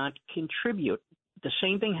do not contribute. The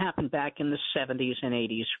same thing happened back in the 70s and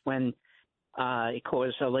 80s when it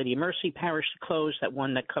caused Lady of Mercy Parish to close, that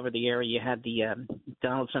one that covered the area. You had the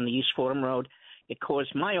Donalds on the East Fordham Road. It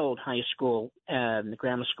caused my old high school, the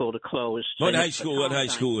grammar school, to close. What high school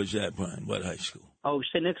was that, Brian? What high school? Oh,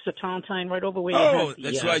 St. Nicholas of Tolentine, right over where you had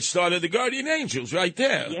that's where I started the Guardian Angels, right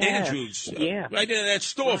there. Yeah, Andrews. Yeah. Right in that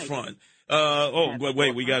storefront. Right.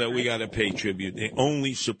 Wait, we gotta pay tribute. The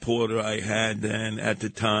only supporter I had then at the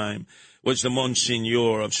time was the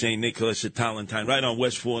Monsignor of St. Nicholas of Tolentine, right on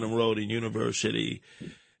West Fordham Road in University.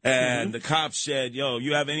 And the cops said,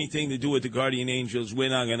 you have anything to do with the Guardian Angels, we're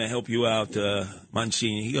not going to help you out,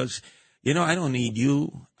 Monsignor. He goes, I don't need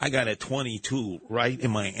you. I got a 22 right in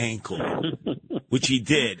my ankle, which he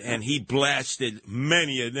did. And he blasted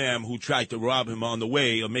many of them who tried to rob him on the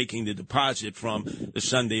way of making the deposit from the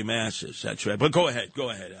Sunday masses. That's right. But go ahead,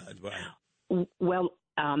 Brian. Well,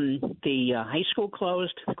 the high school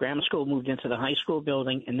closed, the grammar school moved into the high school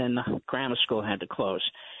building, and then the grammar school had to close.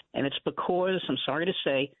 And it's because, I'm sorry to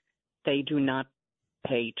say, they do not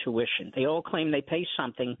pay tuition. They all claim they pay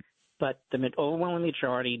something, but the overwhelming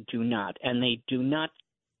majority do not. And they do not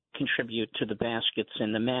contribute to the baskets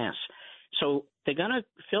in the mass. So they're going to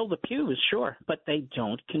fill the pews, sure, but they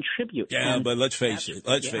don't contribute. Yeah, but let's face it,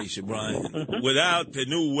 Brian. Mm-hmm. Without the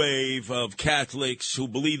new wave of Catholics who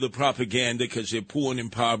believe the propaganda because they're poor and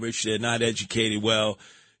impoverished, they're not educated well,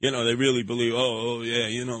 they really believe,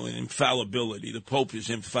 infallibility. The Pope is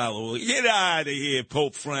infallible. Get out of here,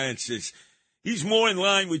 Pope Francis. He's more in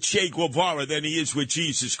line with Che Guevara than he is with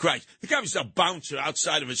Jesus Christ. The guy was a bouncer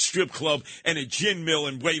outside of a strip club and a gin mill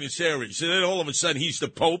in Buenos Aires. And then all of a sudden he's the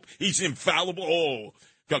Pope. He's infallible. Oh,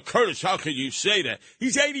 Curtis, how can you say that?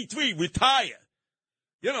 He's 83, retired.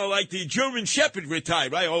 Like the German Shepherd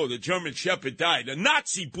retired, right? Oh, the German Shepherd died. A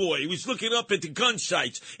Nazi boy. He was looking up at the gun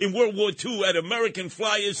sights in World War II at American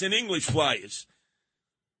flyers and English flyers.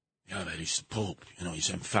 Yeah, but he's the Pope.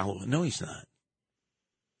 He's infallible. No, he's not.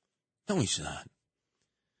 No, he's not.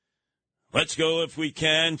 Let's go, if we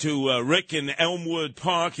can, to Rick in Elmwood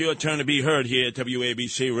Park. Your turn to be heard here at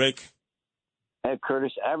WABC. Rick? Hey,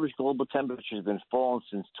 Curtis, average global temperature has been falling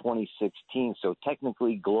since 2016, so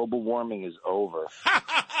technically global warming is over.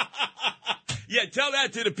 Yeah, tell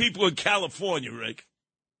that to the people in California, Rick.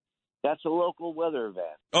 That's a local weather event.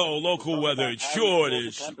 Oh, local weather. Sure it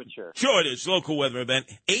is. Sure it is. Local weather event.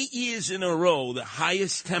 8 years in a row, the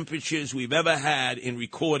highest temperatures we've ever had in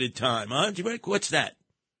recorded time. Huh, Rick? What's that?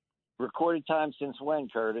 Recorded time since when,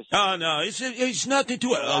 Curtis? Oh, no. It's nothing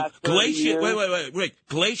to it. Glacier. Wait. Rick,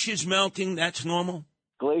 glaciers melting, that's normal?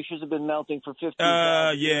 Glaciers have been melting for 50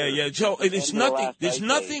 years. Yeah. So it's nothing. There's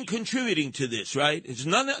nothing contributing to this, right? It's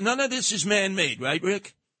none of this is man-made, right,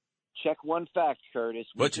 Rick? Check one fact, Curtis.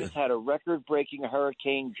 We just had a record-breaking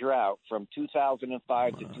hurricane drought from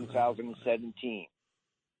 2005 to 2017.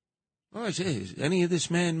 Oh, is any of this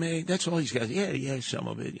man-made? That's all he's got. Yeah, some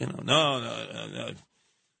of it. No.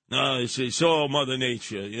 No, it's all Mother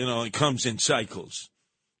Nature. It comes in cycles.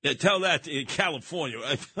 Yeah, tell that in California.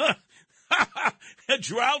 A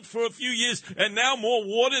drought for a few years, and now more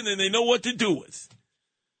water than they know what to do with.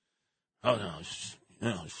 Oh, no.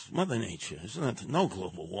 It's Mother Nature. It's no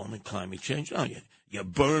global warming, climate change. Oh, you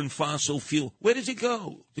burn fossil fuel. Where does it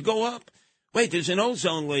go? To go up? Wait, there's an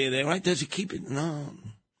ozone layer there, right? Does it keep it? No,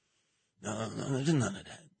 there's none of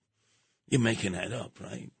that. You're making that up,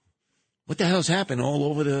 right? What the hell's happened all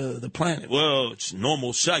over the planet? Well, it's a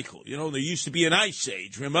normal cycle. There used to be an ice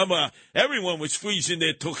age. Remember, everyone was freezing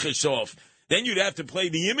their tuchus off. Then you'd have to play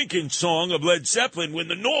the Immigrant Song of Led Zeppelin when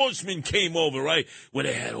the Norsemen came over, right? Where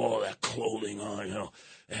they had all that clothing on, you know.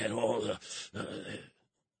 They had all the...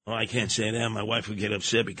 Oh, I can't say that. My wife would get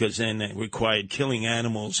upset because then it required killing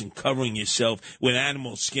animals and covering yourself with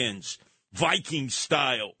animal skins, Viking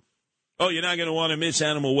style. Oh, you're not going to want to miss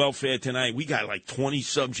animal welfare tonight. We got like 20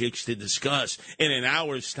 subjects to discuss in an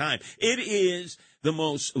hour's time. It is the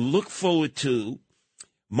most looked forward to,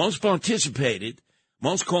 most participated,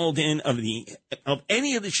 most called in of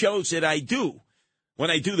any of the shows that I do when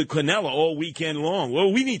I do the Quinella all weekend long.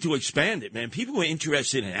 Well, we need to expand it, man. People are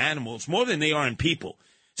interested in animals more than they are in people.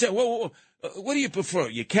 So, what do you prefer,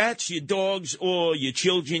 your cats, your dogs, or your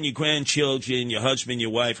children, your grandchildren, your husband, your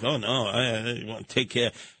wife? Oh, no, I want to take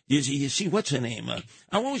care. You see, what's her name?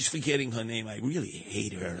 I'm always forgetting her name. I really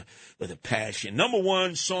hate her with a passion. Number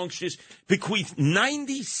one, songstress bequeathed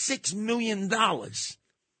 $96 million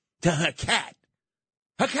to her cat.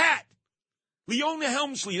 Her cat! Leona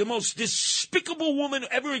Helmsley, the most despicable woman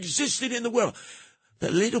ever existed in the world.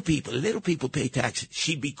 The little people pay taxes.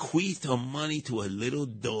 She bequeathed her money to a little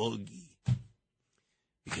doggy.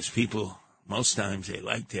 Because people, most times, they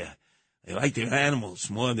like their animals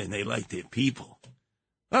more than they like their people.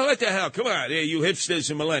 Oh, what the hell? Come on, there, you hipsters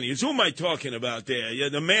and millennials. Who am I talking about there? Yeah,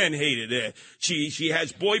 the man-hater there. She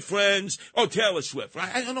has boyfriends. Oh, Taylor Swift.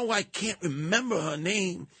 I don't know why I can't remember her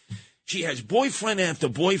name. She has boyfriend after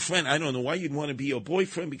boyfriend. I don't know why you'd want to be your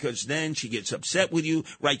boyfriend, because then she gets upset with you,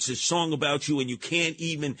 writes a song about you, and you can't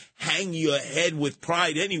even hang your head with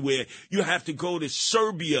pride anywhere. You have to go to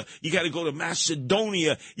Serbia. You got to go to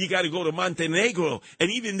Macedonia. You got to go to Montenegro.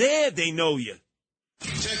 And even there, they know you.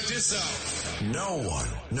 Check this out. No one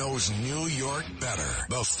knows New York better.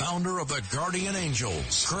 The founder of the Guardian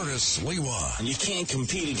Angels, Curtis Lewa. And you can't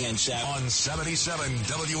compete against that. On 77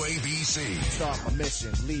 WABC. Start my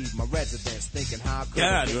mission, leave my residence, thinking how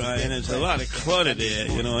God, Ryan, there's a lot of clutter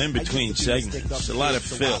there, in between segments. A lot of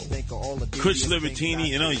fill. Chris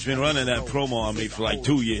Libertini, he's been running that promo on me for like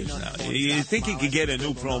 2 years now. You think he could get a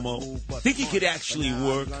new promo? Think he could actually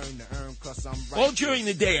work? All during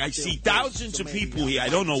the day, I see thousands of people here. I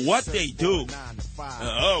don't know what they do.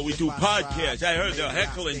 We do podcasts. I heard the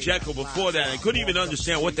Heckle and Jekyll before that. I couldn't even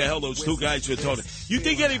understand what the hell those two guys were talking. You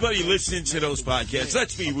think anybody listens to those podcasts?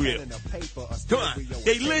 Let's be real. Come on.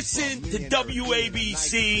 They listen to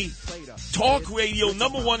WABC, talk radio,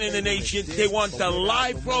 #1 in the nation. They want the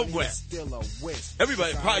live program.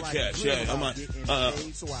 Everybody, podcast.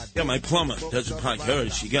 Yeah, my plumber does a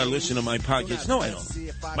podcast. You got to listen to my podcast. No, I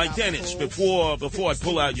don't. My dentist, before I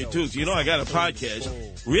pull out your tooth, I got a podcast.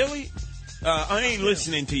 Really? I ain't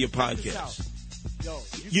listening to your podcast.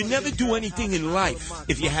 You never do anything in life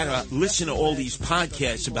if you had to listen to all these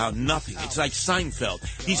podcasts about nothing. It's like Seinfeld.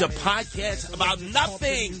 These are podcasts about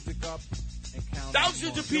nothing.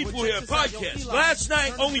 Thousands of people here, podcasts. Last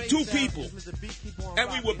night, only 2 people.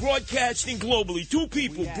 And we were broadcasting globally. 2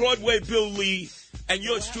 people, Broadway Bill Lee and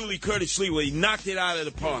yours truly, Curtis Lee, where he knocked it out of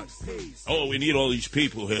the park. Oh, we need all these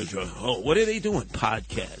people here, Joe. Oh, what are they doing?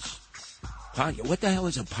 Podcasts. What the hell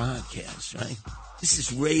is a podcast, right? This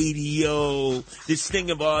is radio, this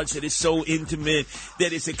thing of ours that is so intimate,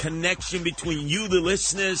 that it's a connection between you, the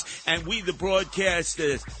listeners, and we, the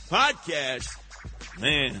broadcasters. Podcast,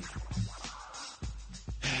 man.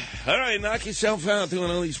 All right, knock yourself out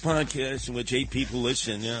doing all these podcasts in which 8 people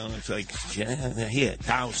listen. It's like, here,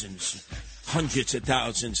 thousands, hundreds of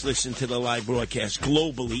thousands listen to the live broadcast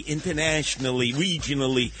globally, internationally,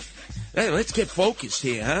 regionally. Hey, let's get focused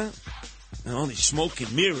here, huh? All these smoke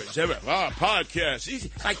and mirrors. Podcasts. These,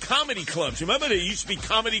 like comedy clubs. Remember, there used to be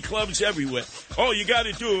comedy clubs everywhere. Oh, you got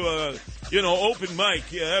to do, open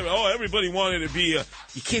mic. Yeah. Everybody wanted to be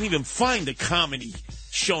you can't even find a comedy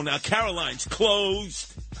show now. Caroline's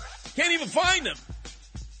closed. Can't even find them.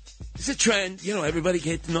 It's a trend. Everybody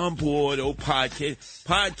getting on board. Oh,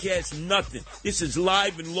 podcast, nothing. This is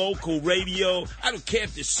live and local radio. I don't care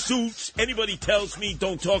if the suits. Anybody tells me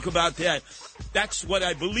don't talk about that. That's what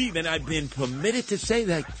I believe, and I've been permitted to say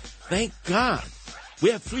that. Thank God. We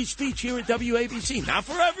have free speech here at WABC. Not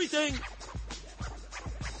for everything.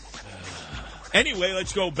 Anyway,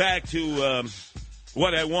 let's go back to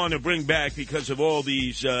what I want to bring back because of all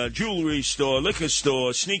these jewelry store, liquor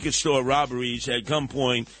store, sneaker store robberies at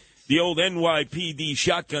gunpoint. The old NYPD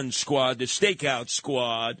shotgun squad, the stakeout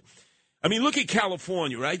squad. I mean, look at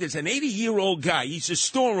California, right? There's an 80-year-old guy. He's a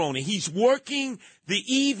store owner. He's working the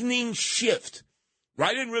evening shift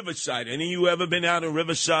right in Riverside. Any of you ever been out in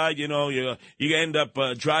Riverside? You end up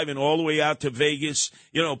driving all the way out to Vegas,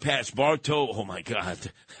 past Bartow. Oh, my God.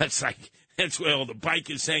 That's where all the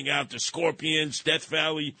bikers hang out, the Scorpions, Death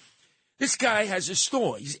Valley. This guy has a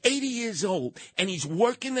store. He's 80 years old, and he's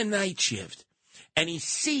working the night shift. And he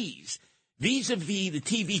sees, vis-a-vis the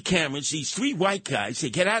TV cameras, these three white guys.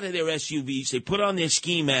 They get out of their SUVs. They put on their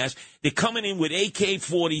ski masks. They're coming in with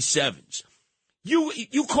AK-47s.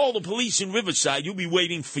 You call the police in Riverside, you'll be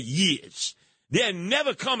waiting for years. They're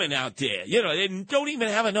never coming out there. You know, they don't even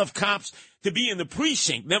have enough cops to be in the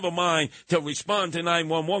precinct, never mind to respond to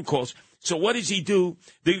 911 calls. So what does he do?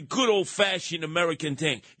 The good old-fashioned American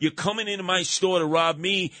thing. You're coming into my store to rob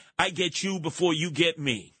me. I get you before you get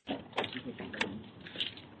me.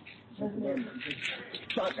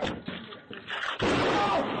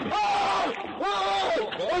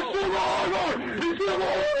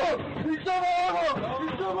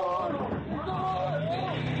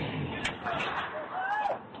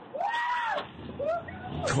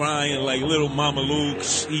 Crying like little Mama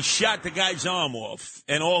Lukes. He shot the guy's arm off,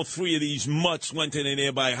 and all three of these mutts went to the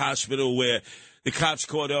nearby hospital where the cops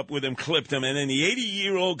caught up with him, clipped him, and then the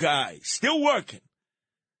 80-year-old guy, still working,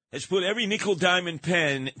 has put every nickel, diamond,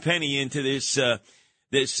 penny into this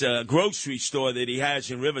grocery store that he has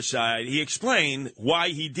in Riverside. He explained why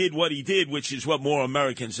he did what he did, which is what more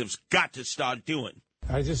Americans have got to start doing.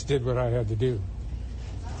 I just did what I had to do.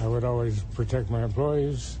 I would always protect my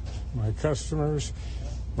employees, my customers,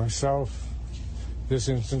 myself. This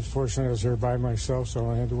instance, fortunately, I was here by myself, so I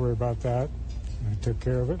only had to worry about that. I took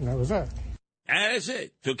care of it, and that was that. And that's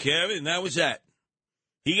it. Took care of it, and that was that.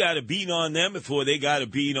 He got a beat on them before they got a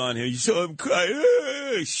beat on him. You saw him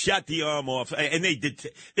cry, shot the arm off, and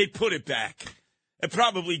they put it back. At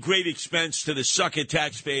probably great expense to the sucker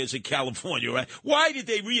taxpayers of California, right? Why did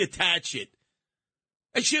they reattach it?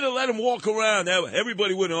 I should have let him walk around.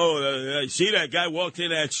 Everybody would know, see that guy walked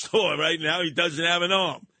in that store right now, he doesn't have an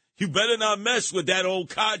arm. You better not mess with that old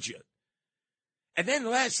codger. And then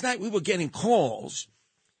last night we were getting calls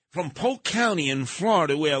from Polk County in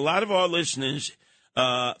Florida, where a lot of our listeners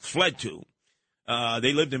fled to.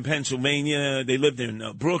 They lived in Pennsylvania. They lived in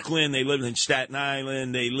Brooklyn. They lived in Staten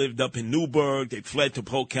Island. They lived up in Newburgh. They fled to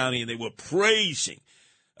Polk County, and they were praising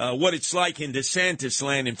what it's like in DeSantis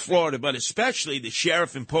land in Florida, but especially the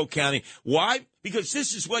sheriff in Polk County. Why? Because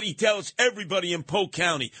this is what he tells everybody in Polk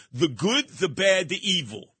County: the good, the bad, the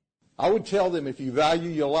evil. I would tell them, if you value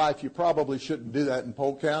your life, you probably shouldn't do that in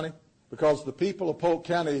Polk County, because the people of Polk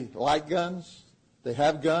County like guns. They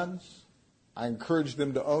have guns. I encourage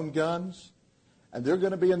them to own guns, and they're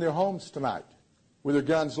going to be in their homes tonight with their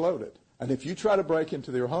guns loaded. And if you try to break into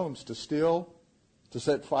their homes to steal, to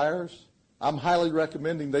set fires, I'm highly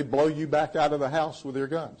recommending they blow you back out of the house with their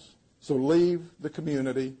guns. So leave the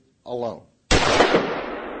community alone.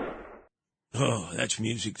 Oh, that's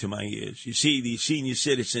music to my ears. You see, these senior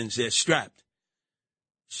citizens, they're strapped.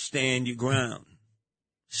 Stand your ground.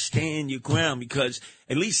 Stand your ground, because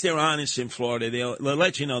at least they're honest in Florida. They'll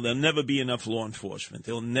let you know there'll never be enough law enforcement.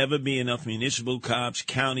 There'll never be enough municipal cops,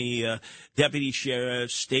 county deputy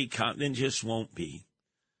sheriffs, state cops. There just won't be.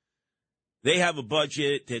 They have a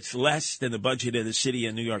budget that's less than the budget of the city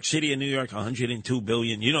of New York. City of New York, $102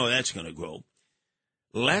 billion. You know that's going to grow.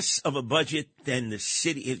 Less of a budget than the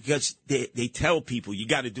city, because they tell people you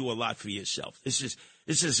got to do a lot for yourself. This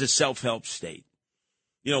is a self-help state.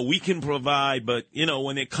 You know, we can provide, but, you know,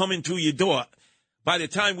 when they're coming through your door, by the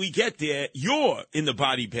time we get there, you're in the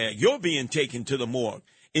body bag. You're being taken to the morgue.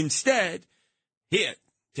 Instead, here,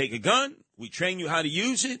 take a gun. We train you how to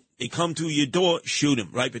use it. They come through your door, shoot them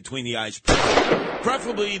right between the eyes.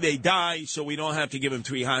 Preferably they die so we don't have to give them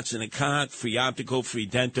 3 hots in a cot, free optical, free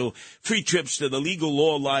dental, free trips to the legal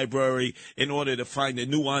law library in order to find a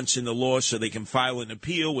nuance in the law so they can file an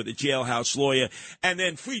appeal with a jailhouse lawyer, and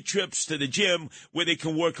then free trips to the gym where they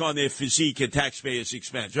can work on their physique at taxpayers'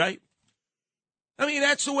 expense, right? I mean,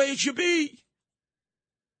 that's the way it should be.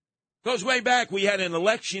 Goes way back. We had an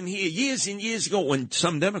election here years and years ago when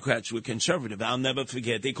some Democrats were conservative. I'll never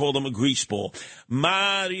forget. They called him a greaseball.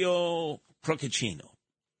 Mario Procaccino.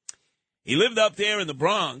 He lived up there in the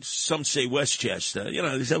Bronx. Some say Westchester. You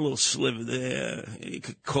know, there's that little sliver there. You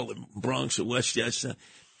could call it Bronx or Westchester.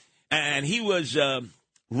 And he was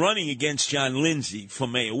running against John Lindsay for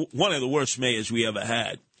mayor, one of the worst mayors we ever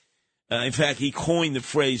had. In fact, he coined the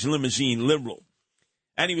phrase limousine liberal.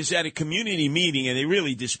 And he was at a community meeting, and they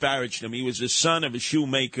really disparaged him. He was the son of a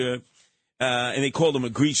shoemaker, and they called him a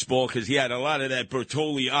greaseball because he had a lot of that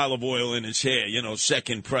Bertolli olive oil in his hair, you know,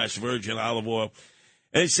 second press virgin olive oil.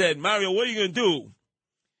 And he said, Mario, what are you going to do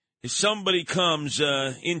if somebody comes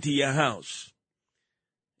into your house?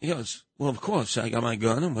 He goes, well, of course, I got my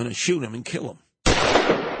gun. I'm going to shoot him and kill him.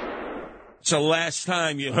 It's the last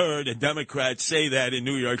time you heard a Democrat say that in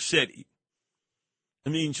New York City.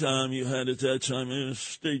 In the meantime, you had at that time a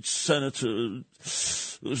state senator who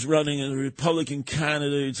was running a Republican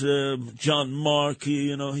candidate, John Markey.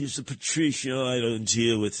 You know, he's the patricio. I don't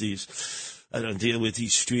deal with these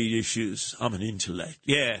street issues. I'm an intellect.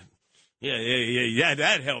 Yeah,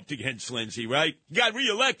 that helped against Lindsay, right? He got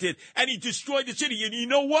reelected, and he destroyed the city. And you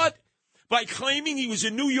know what? By claiming he was a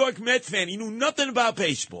New York Met fan, he knew nothing about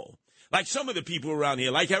baseball. Like some of the people around here,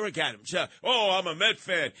 like Eric Adams. I'm a Met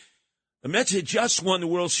fan. The Mets had just won the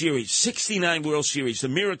World Series, 69 World Series, the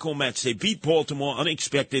Miracle Mets. They beat Baltimore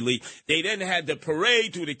unexpectedly. They then had the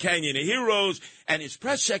parade through the Canyon of Heroes, and his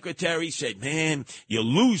press secretary said, man, you're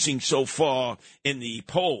losing so far in the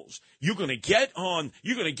polls. You're going to get on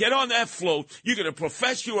that float. You're going to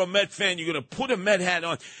profess you're a Met fan. You're going to put a Met hat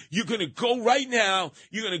on. You're going to go right now.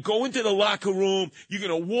 You're going to go into the locker room. You're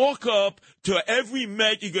going to walk up to every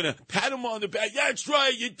Met. You're going to pat him on the back. That's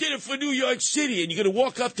right. You did it for New York City. And you're going to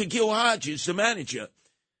walk up to Gil Hodges, the manager.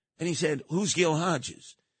 And he said, who's Gil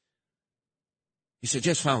Hodges? He said,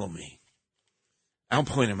 just follow me. I'll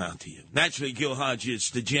point him out to you. Naturally, Gil Hodges,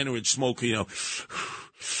 degenerate smoker, you know,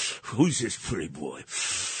 who's this pretty boy?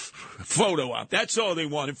 Photo op. That's all they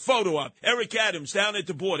wanted. Photo op. Eric Adams down at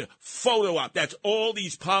the border. Photo op. That's all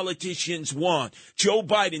these politicians want. Joe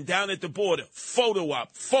Biden down at the border. Photo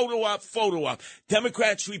op. Photo op. Photo op.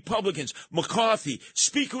 Democrats, Republicans. McCarthy,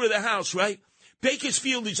 Speaker of the House, right?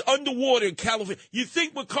 Bakersfield is underwater in California. You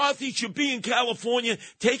think McCarthy should be in California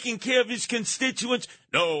taking care of his constituents?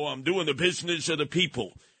 No, I'm doing the business of the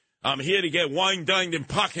people. I'm here to get wine-dined and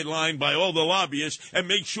pocket-lined by all the lobbyists and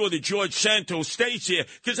make sure that George Santos stays here,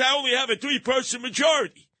 because I only have a 3-person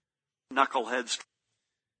majority. Knuckleheads.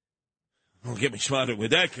 Don't get me started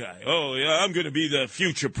with that guy. Oh, yeah, I'm going to be the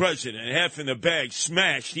future president. Half in the bag,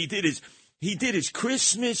 smashed. He did his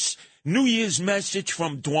Christmas, New Year's message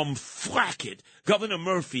from Drumthwacket, Governor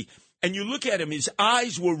Murphy. And you look at him, his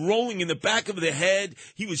eyes were rolling in the back of the head.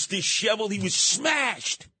 He was disheveled. He was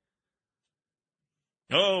smashed.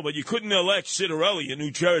 Oh, but you couldn't elect Citarelli in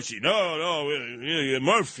New Jersey. No,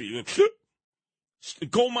 Murphy.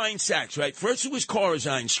 Goldmine Sachs, right? First it was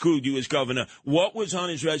Corzine screwed you as governor. What was on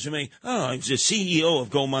his resume? Oh, I was the CEO of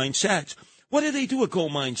Goldmine Sachs. What do they do at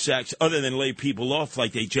Goldmine Sachs other than lay people off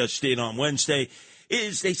like they just did on Wednesday?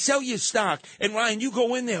 Is they sell you stock, and Ryan, you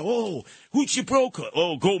go in there, oh, who's your broker?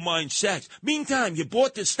 Oh, Goldmine Sachs. Meantime, you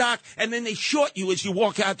bought the stock, and then they short you as you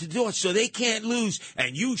walk out the door, so they can't lose,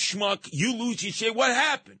 and you schmuck, you lose, you say, what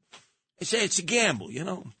happened? They say it's a gamble, you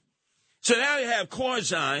know. So now you have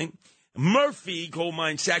Corzine, Murphy,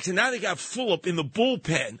 Goldmine Sachs, and now they got Fulop in the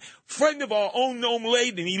bullpen. Friend of our own Noam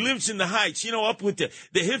Laden, he lives in the Heights, you know, up with the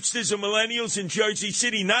hipsters and millennials in Jersey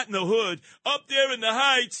City, not in the hood, up there in the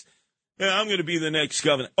Heights. Yeah, I'm going to be the next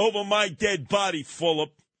governor. Over my dead body,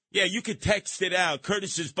 Fulop. Yeah, you could text it out.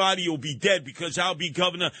 Curtis's body will be dead because I'll be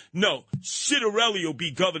governor. No, Citarelli will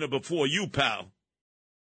be governor before you, pal.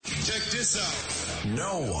 Check this out.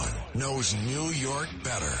 No one knows New York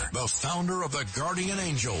better. The founder of the Guardian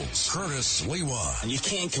Angels, Curtis Lewa. And you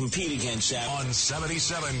can't compete against that. On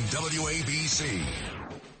 77 WABC.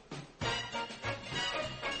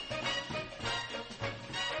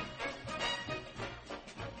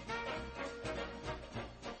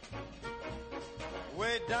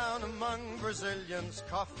 Down among Brazilians,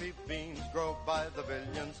 coffee beans grow by the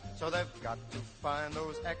billions, so they've got to find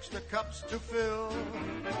those extra cups to fill.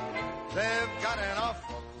 They've got an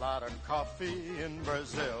awful lot of coffee in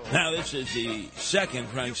Brazil. Now, this is the second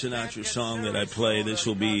Frank Sinatra song that I play. This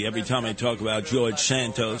will be every time I talk about George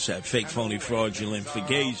Santos, that fake, phony, fraudulent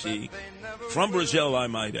Fugazi, from Brazil, I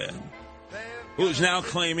might add, who is now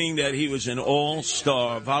claiming that he was an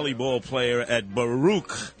all-star volleyball player at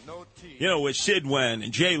Baruch. You know, where Sid went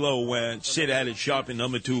and J-Lo went. Sid had it sharp in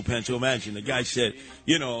number 2 pencil. Imagine the guy said,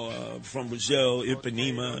 from Brazil,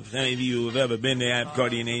 Ipanema. If any of you have ever been there at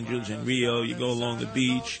Guardian Angels in Rio, you go along the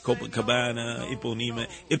beach, Copacabana, Ipanema.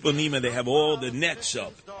 Ipanema, they have all the nets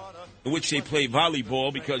up in which they play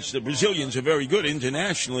volleyball because the Brazilians are very good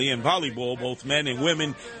internationally in volleyball, both men and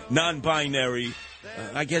women, non-binary.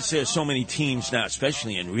 I guess there's so many teams now,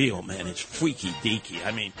 especially in Rio, man. It's freaky-deaky.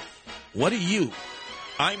 I mean, what are you?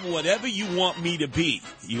 I'm whatever you want me to be.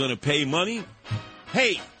 You going to pay money?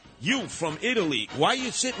 Hey, you from Italy, why are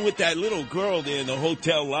you sitting with that little girl there in the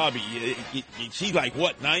hotel lobby? She like,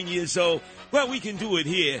 what, 9 years old? Well, we can do it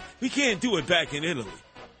here. We can't do it back in Italy.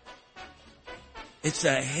 It's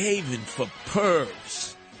a haven for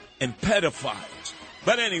pervs and pedophiles.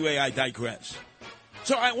 But anyway, I digress.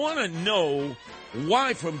 So I want to know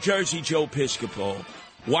why from Jersey Joe Piscopo,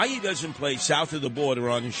 why he doesn't play South of the Border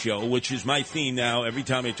on his show, which is my theme now every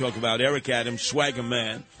time I talk about Eric Adams, swagger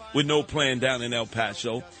man, with no plan down in El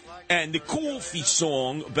Paso. And the Kofi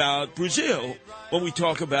song about Brazil, when we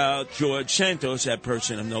talk about George Santos, that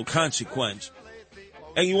person of no consequence.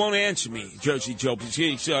 And you won't answer me, Jersey Joe.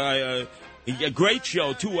 A great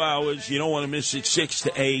show, 2 hours. You don't want to miss it, 6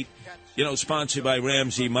 to 8. You know, sponsored by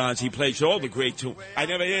Ramsey Mons. He plays all the great tunes. I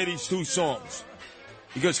never hear these two songs.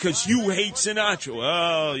 Because you hate Sinatra.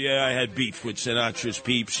 Oh, yeah, I had beef with Sinatra's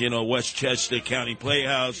peeps, Westchester County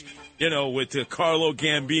Playhouse, with Carlo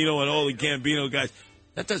Gambino and all the Gambino guys.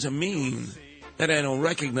 That doesn't mean that I don't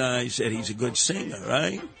recognize that he's a good singer,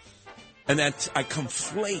 right? And that I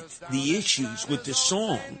conflate the issues with the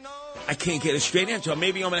song. I can't get a straight answer.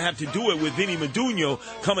 Maybe I'm going to have to do it with Vinny Medugno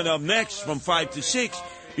coming up next from 5 to 6.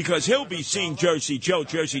 Because he'll be seeing Jersey Joe.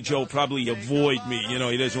 Jersey Joe probably avoid me.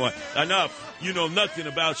 He doesn't want... Enough. You know nothing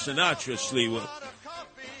about Sinatra, Sliwa.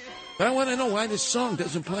 But I want to know why this song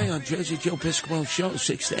doesn't play on Jersey Joe Piscopo's show,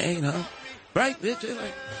 6 to 8, huh? Right?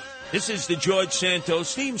 This is the George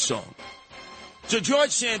Santos theme song. So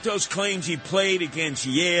George Santos claims he played against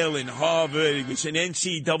Yale and Harvard. He was an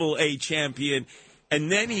NCAA champion. And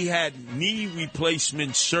then he had knee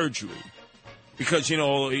replacement surgery. Because,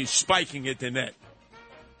 he's spiking at the net.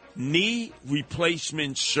 Knee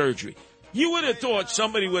replacement surgery. You would have thought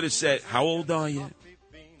somebody would have said, how old are you?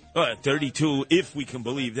 32, if we can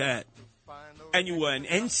believe that. And you were an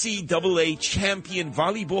NCAA champion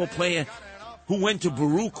volleyball player who went to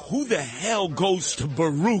Baruch. Who the hell goes to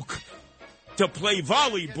Baruch to play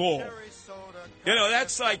volleyball?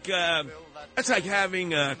 That's like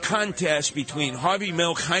having a contest between Harvey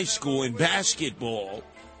Milk High School in basketball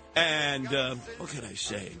and, what can I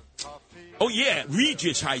say? Oh, yeah,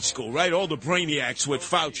 Regis High School, right? All the brainiacs with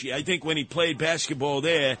Fauci. I think when he played basketball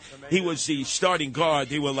there, he was the starting guard.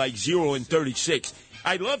 They were like 0-36.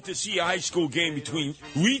 I'd love to see a high school game between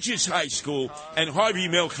Regis High School and Harvey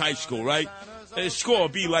Milk High School, right? The score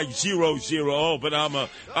would be like 0-0. Oh, but I'm a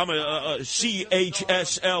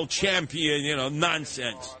CHSL champion,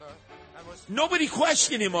 nonsense. Nobody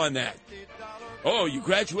questioned him on that. Oh, you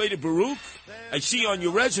graduated Baruch? I see on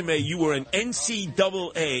your resume you were an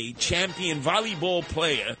NCAA champion volleyball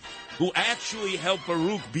player who actually helped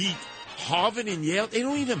Baruch beat Harvard and Yale. They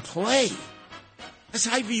don't even play. That's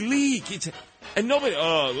Ivy League. And nobody,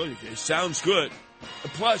 look, it sounds good.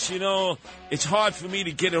 Plus, it's hard for me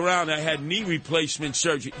to get around. I had knee replacement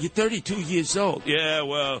surgery. You're 32 years old. Yeah,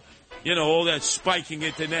 well, all that spiking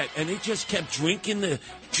at the net. And they just kept drinking the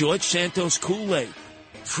George Santos Kool-Aid,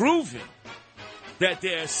 proving that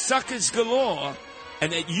they're suckers galore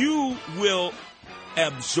and that you will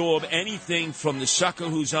absorb anything from the sucker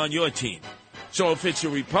who's on your team. So if it's a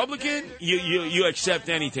Republican, you accept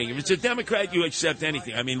anything. If it's a Democrat, you accept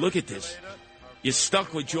anything. I mean, look at this. You're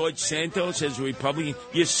stuck with George Santos as a Republican.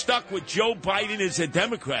 You're stuck with Joe Biden as a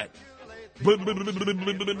Democrat.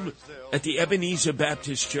 At the Ebenezer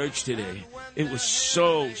Baptist Church today, it was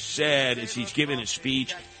so sad as he's giving a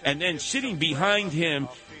speech. And then sitting behind him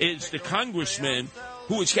is the congressman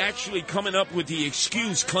who is actually coming up with the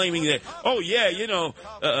excuse claiming that,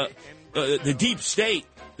 the deep state,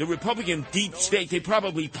 the Republican deep state, they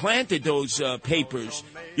probably planted those papers,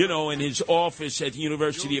 in his office at the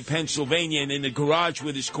University of Pennsylvania and in the garage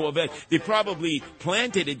with his Corvette. They probably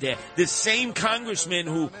planted it there. The same congressman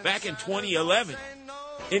who, back in 2011,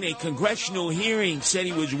 in a congressional hearing, said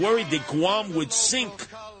he was worried that Guam would sink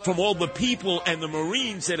from all the people and the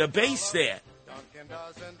Marines that are based there.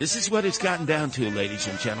 This is what it's gotten down to, ladies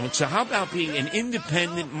and gentlemen. So how about being an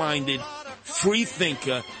independent-minded, free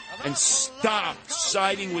thinker and stop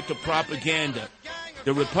siding with the propaganda?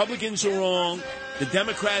 The Republicans are wrong, the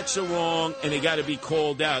Democrats are wrong, and they got to be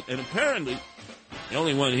called out. And apparently, the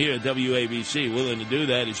only one here at WABC willing to do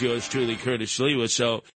that is yours truly, Curtis Sliwa. So